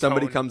 sure,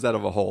 somebody tone. comes out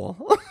of a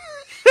hole.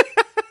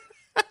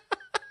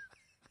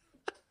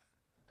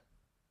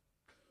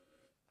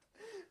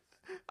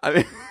 I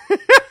mean,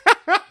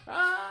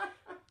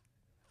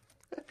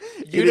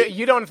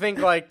 You don't think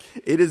like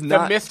it is the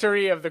not.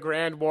 mystery of the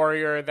Grand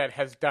Warrior that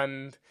has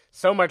done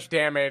so much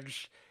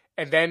damage,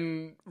 and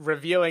then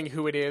revealing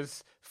who it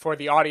is for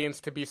the audience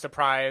to be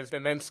surprised,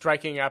 and then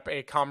striking up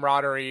a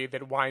camaraderie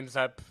that winds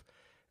up.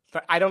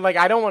 I don't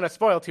want to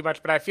spoil too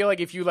much, but I feel like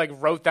if you like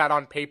wrote that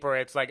on paper,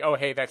 it's like, oh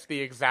hey, that's the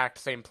exact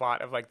same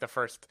plot of like the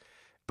first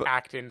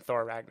act in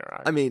Thor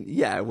Ragnarok. I mean,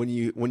 yeah, when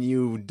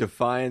you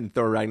define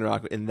Thor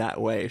Ragnarok in that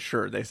way,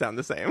 sure, they sound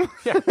the same.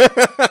 Yeah.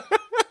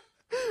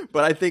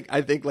 But I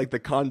think like the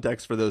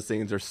context for those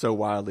scenes are so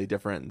wildly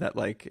different that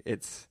like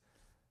it's,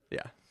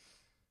 yeah,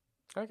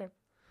 Okay.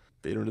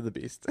 Vader into the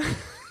Beast. I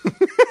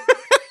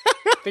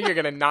think you're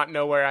gonna not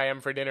know where I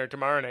am for dinner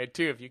tomorrow night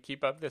too if you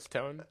keep up this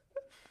tone.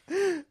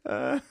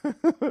 We're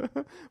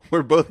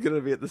both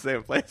gonna be at the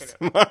same place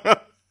tomorrow.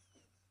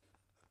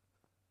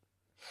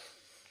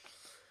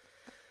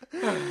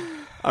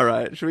 All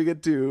right, should we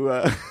get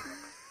to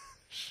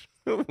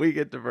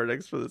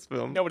verdicts for this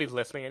film? Nobody's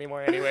listening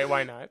anymore anyway.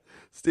 Why not?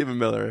 Stephen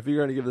Miller, if you're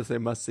going to give this a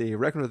must see,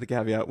 recommend with the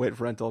caveat, wait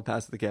for rental,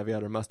 pass with the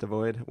caveat, or must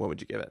avoid, what would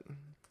you give it?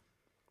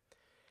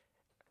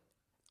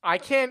 I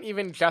can't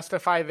even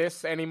justify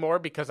this anymore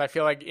because I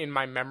feel like in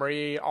my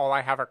memory, all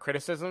I have are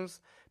criticisms.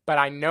 But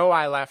I know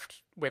I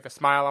left with a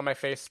smile on my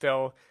face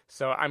still,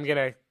 so I'm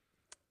going to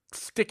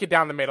stick it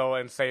down the middle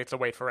and say it's a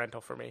wait for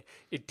rental for me.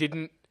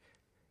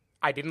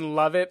 I didn't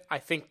love it. I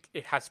think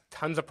it has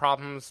tons of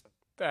problems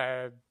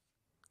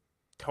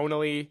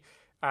tonally.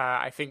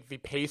 I think the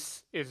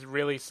pace is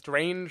really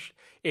strange.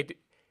 It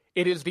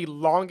is the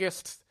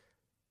longest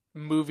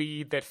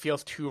movie that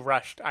feels too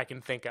rushed I can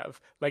think of,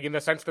 like in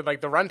the sense that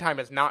like the runtime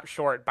is not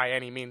short by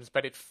any means,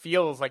 but it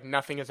feels like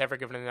nothing is ever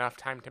given enough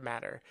time to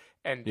matter,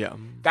 and Yeah.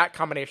 that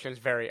combination is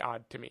very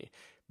odd to me.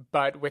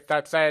 But with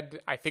that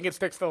said, I think it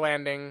sticks the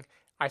landing.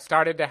 I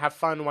started to have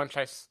fun once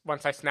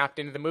I snapped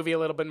into the movie a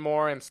little bit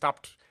more and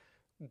stopped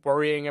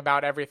worrying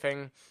about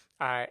everything.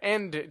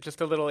 And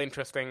just a little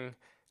interesting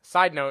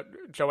side note,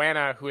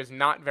 Joanna, who is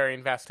not very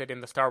invested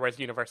in the Star Wars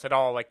universe at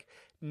all, like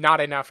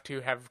not enough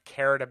to have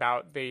cared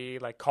about the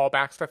like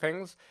callbacks to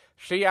things,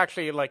 she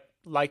actually like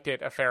liked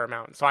it a fair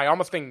amount. So I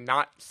almost think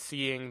not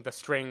seeing the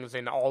strings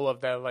in all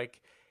of the like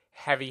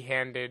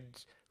heavy-handed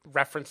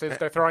references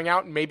they're throwing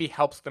out maybe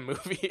helps the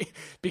movie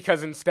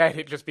because instead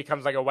it just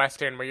becomes like a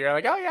Western where you're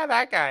like, oh yeah,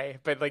 that guy.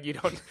 But like you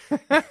don't,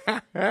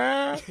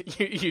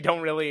 you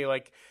don't really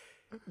like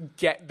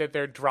get that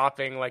they're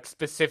dropping like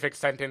specific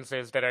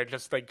sentences that are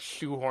just like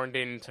shoehorned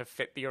in to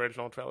fit the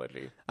original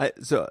trilogy.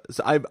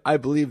 I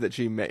believe that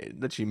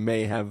she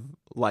may have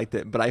liked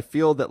it, but I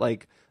feel that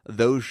like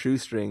those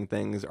shoestring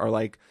things are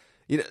like,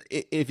 you know,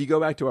 if you go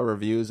back to our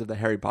reviews of the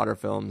Harry Potter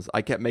films,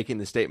 I kept making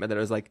the statement that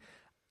I was like,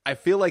 I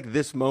feel like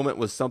this moment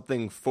was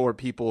something for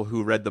people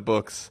who read the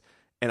books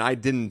and I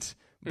didn't,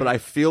 but I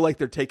feel like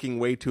they're taking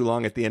way too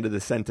long at the end of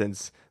the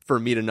sentence for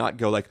me to not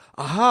go like,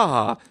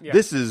 aha,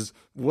 this is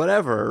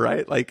whatever,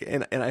 right? Like,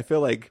 and I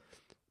feel like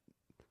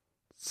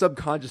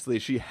subconsciously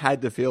she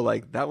had to feel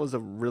like that was a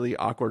really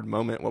awkward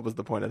moment. What was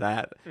the point of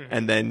that?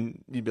 And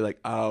then you'd be like,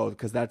 oh,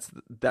 because that's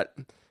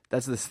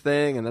this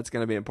thing, and that's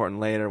going to be important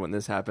later when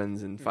this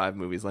happens in 5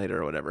 movies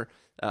later or whatever.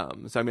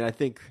 So, I mean, I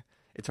think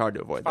it's hard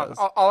to avoid those.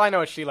 All I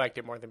know is she liked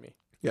it more than me.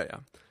 Yeah.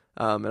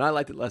 And I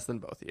liked it less than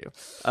both of you.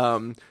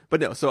 But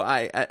no, so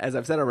as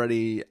I've said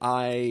already,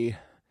 I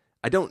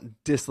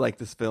don't dislike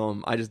this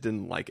film. I just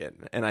didn't like it.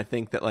 And I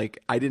think that, like,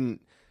 I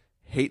didn't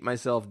hate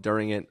myself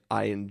during it.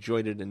 I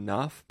enjoyed it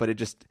enough, but it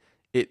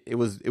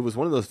was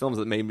one of those films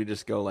that made me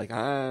just go like,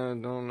 I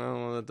don't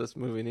know that this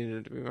movie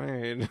needed to be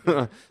made.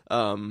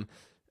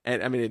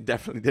 And I mean, it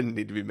definitely didn't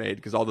need to be made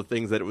because all the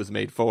things that it was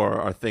made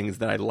for are things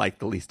that I liked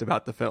the least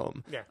about the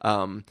film. Yeah.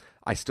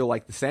 I still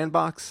like the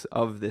sandbox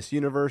of this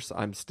universe.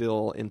 I'm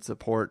still in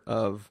support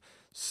of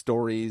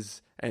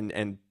stories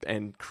and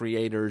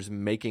creators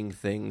making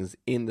things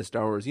in the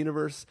Star Wars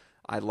universe.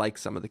 I like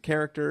some of the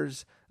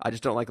characters. I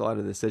just don't like a lot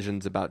of the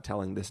decisions about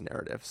telling this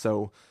narrative.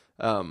 So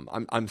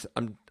I'm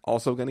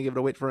also going to give it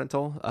a wait for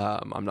rental.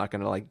 I'm not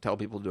going to like tell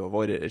people to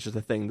avoid it. It's just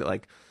a thing that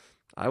like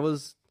I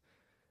was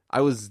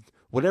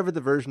whatever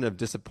the version of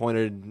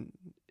disappointed,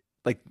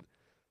 like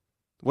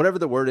whatever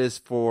the word is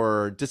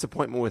for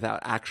disappointment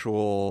without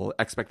actual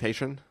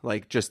expectation,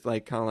 like just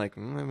like kind of like, I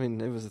mean,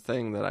 it was a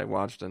thing that I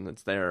watched and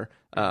it's there.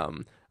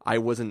 It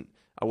wasn't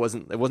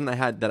I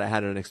had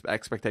an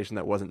expectation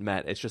that wasn't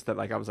met. It's just that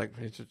like I was like,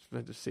 I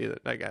just see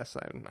it, I guess.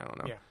 I don't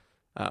know. Yeah.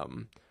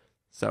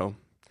 So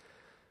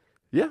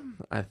yeah,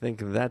 I think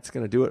that's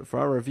going to do it for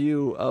our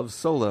review of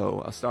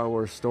Solo, a Star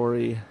Wars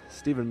story.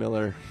 Stephen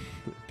Miller.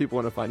 People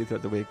want to find you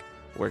throughout the week.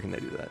 Where can they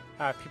do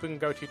that? People can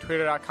go to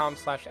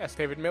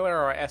twitter.com/sdavidmiller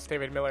or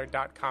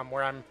sdavidmiller.com,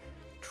 where I'm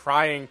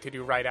trying to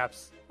do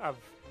write-ups of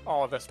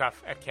all of the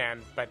stuff at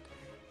Cannes, but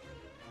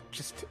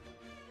just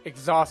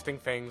exhausting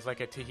things like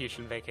a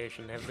Tahitian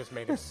vacation have just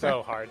made it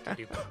so hard to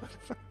do both.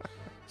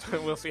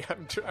 So we'll see.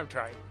 I'm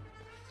trying.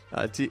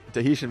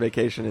 Tahitian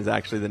Vacation is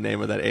actually the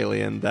name of that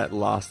alien that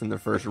lost in the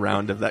first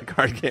round of that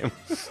card game.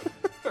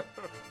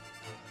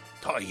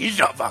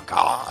 Tahitian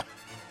Vacation.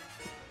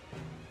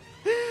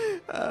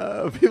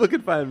 People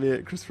can find me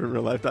at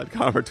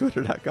ChristopherInRealLife.com or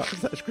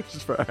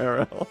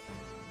Twitter.com/ChristopherIRL.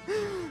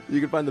 You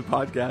can find the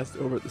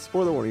podcast over at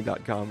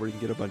thespoilerwarning.com, where you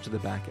can get a bunch of the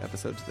back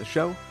episodes of the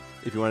show.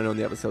 If you want to know when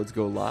the episodes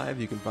go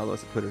live, you can follow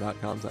us at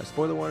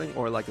Twitter.com/SpoilerWarning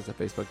or like us at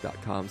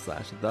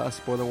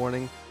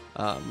Facebook.com/TheSpoilerWarning.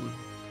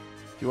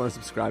 If you want to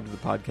subscribe to the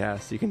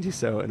podcast, you can do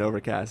so in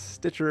Overcast,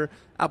 Stitcher,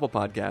 Apple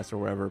Podcasts, or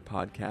wherever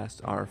podcasts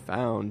are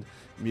found.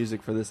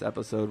 Music for this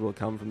episode will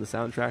come from the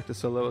soundtrack to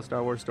Solo, a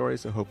Star Wars story,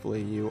 so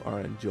hopefully you are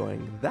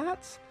enjoying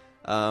that.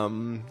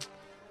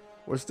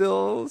 We're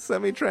still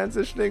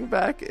semi-transitioning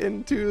back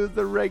into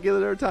the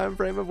regular time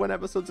frame of when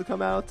episodes will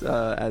come out.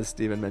 As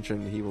Steven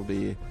mentioned, he will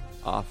be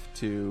off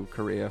to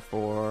Korea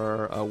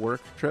for a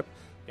work trip.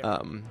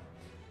 Yep.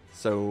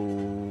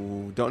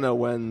 So don't know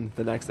when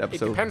the next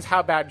episode... It depends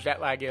how bad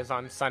jet lag is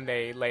on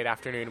Sunday late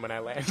afternoon when I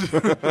land.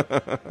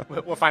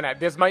 We'll find out.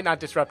 This might not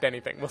disrupt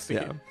anything. We'll see.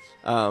 Yeah.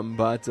 I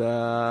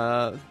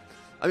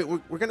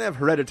mean, we're gonna have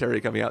Hereditary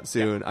coming out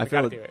soon. Yeah,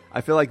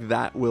 I feel like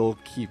that will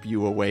keep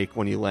you awake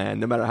when you land,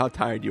 no matter how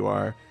tired you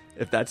are.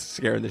 If that's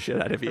scaring the shit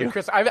out of you,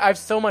 Chris, I have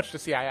so much to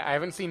see. I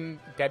haven't seen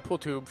Deadpool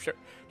 2,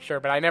 sure,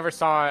 but I never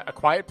saw A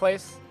Quiet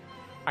Place.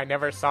 I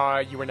never saw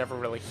You Were Never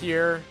Really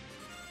Here.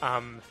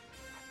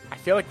 I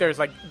feel like there's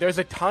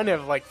a ton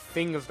of like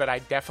things that I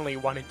definitely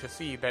wanted to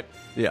see that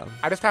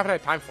I just haven't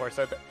had time for.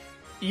 So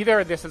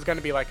either this is going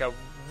to be like a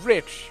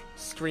rich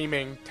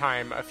streaming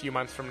time a few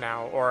months from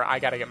now, or I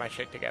got to get my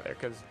shit together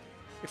because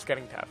it's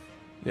getting tough.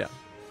 Yeah.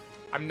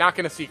 I'm not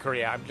going to see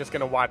Korea. I'm just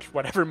going to watch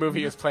whatever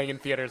movie is playing in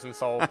theaters in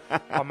Seoul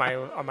on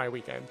my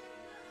weekend.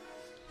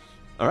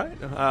 All right.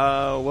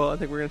 Well, I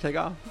think we're going to take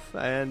off,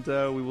 and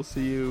we will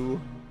see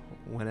you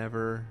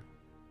whenever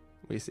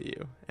we see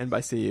you. And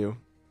by see you,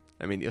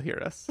 I mean you'll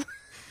hear us.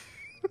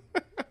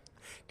 Do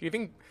you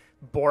think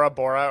Bora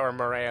Bora or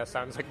Morea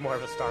sounds like more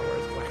of a Star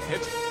Wars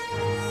planet?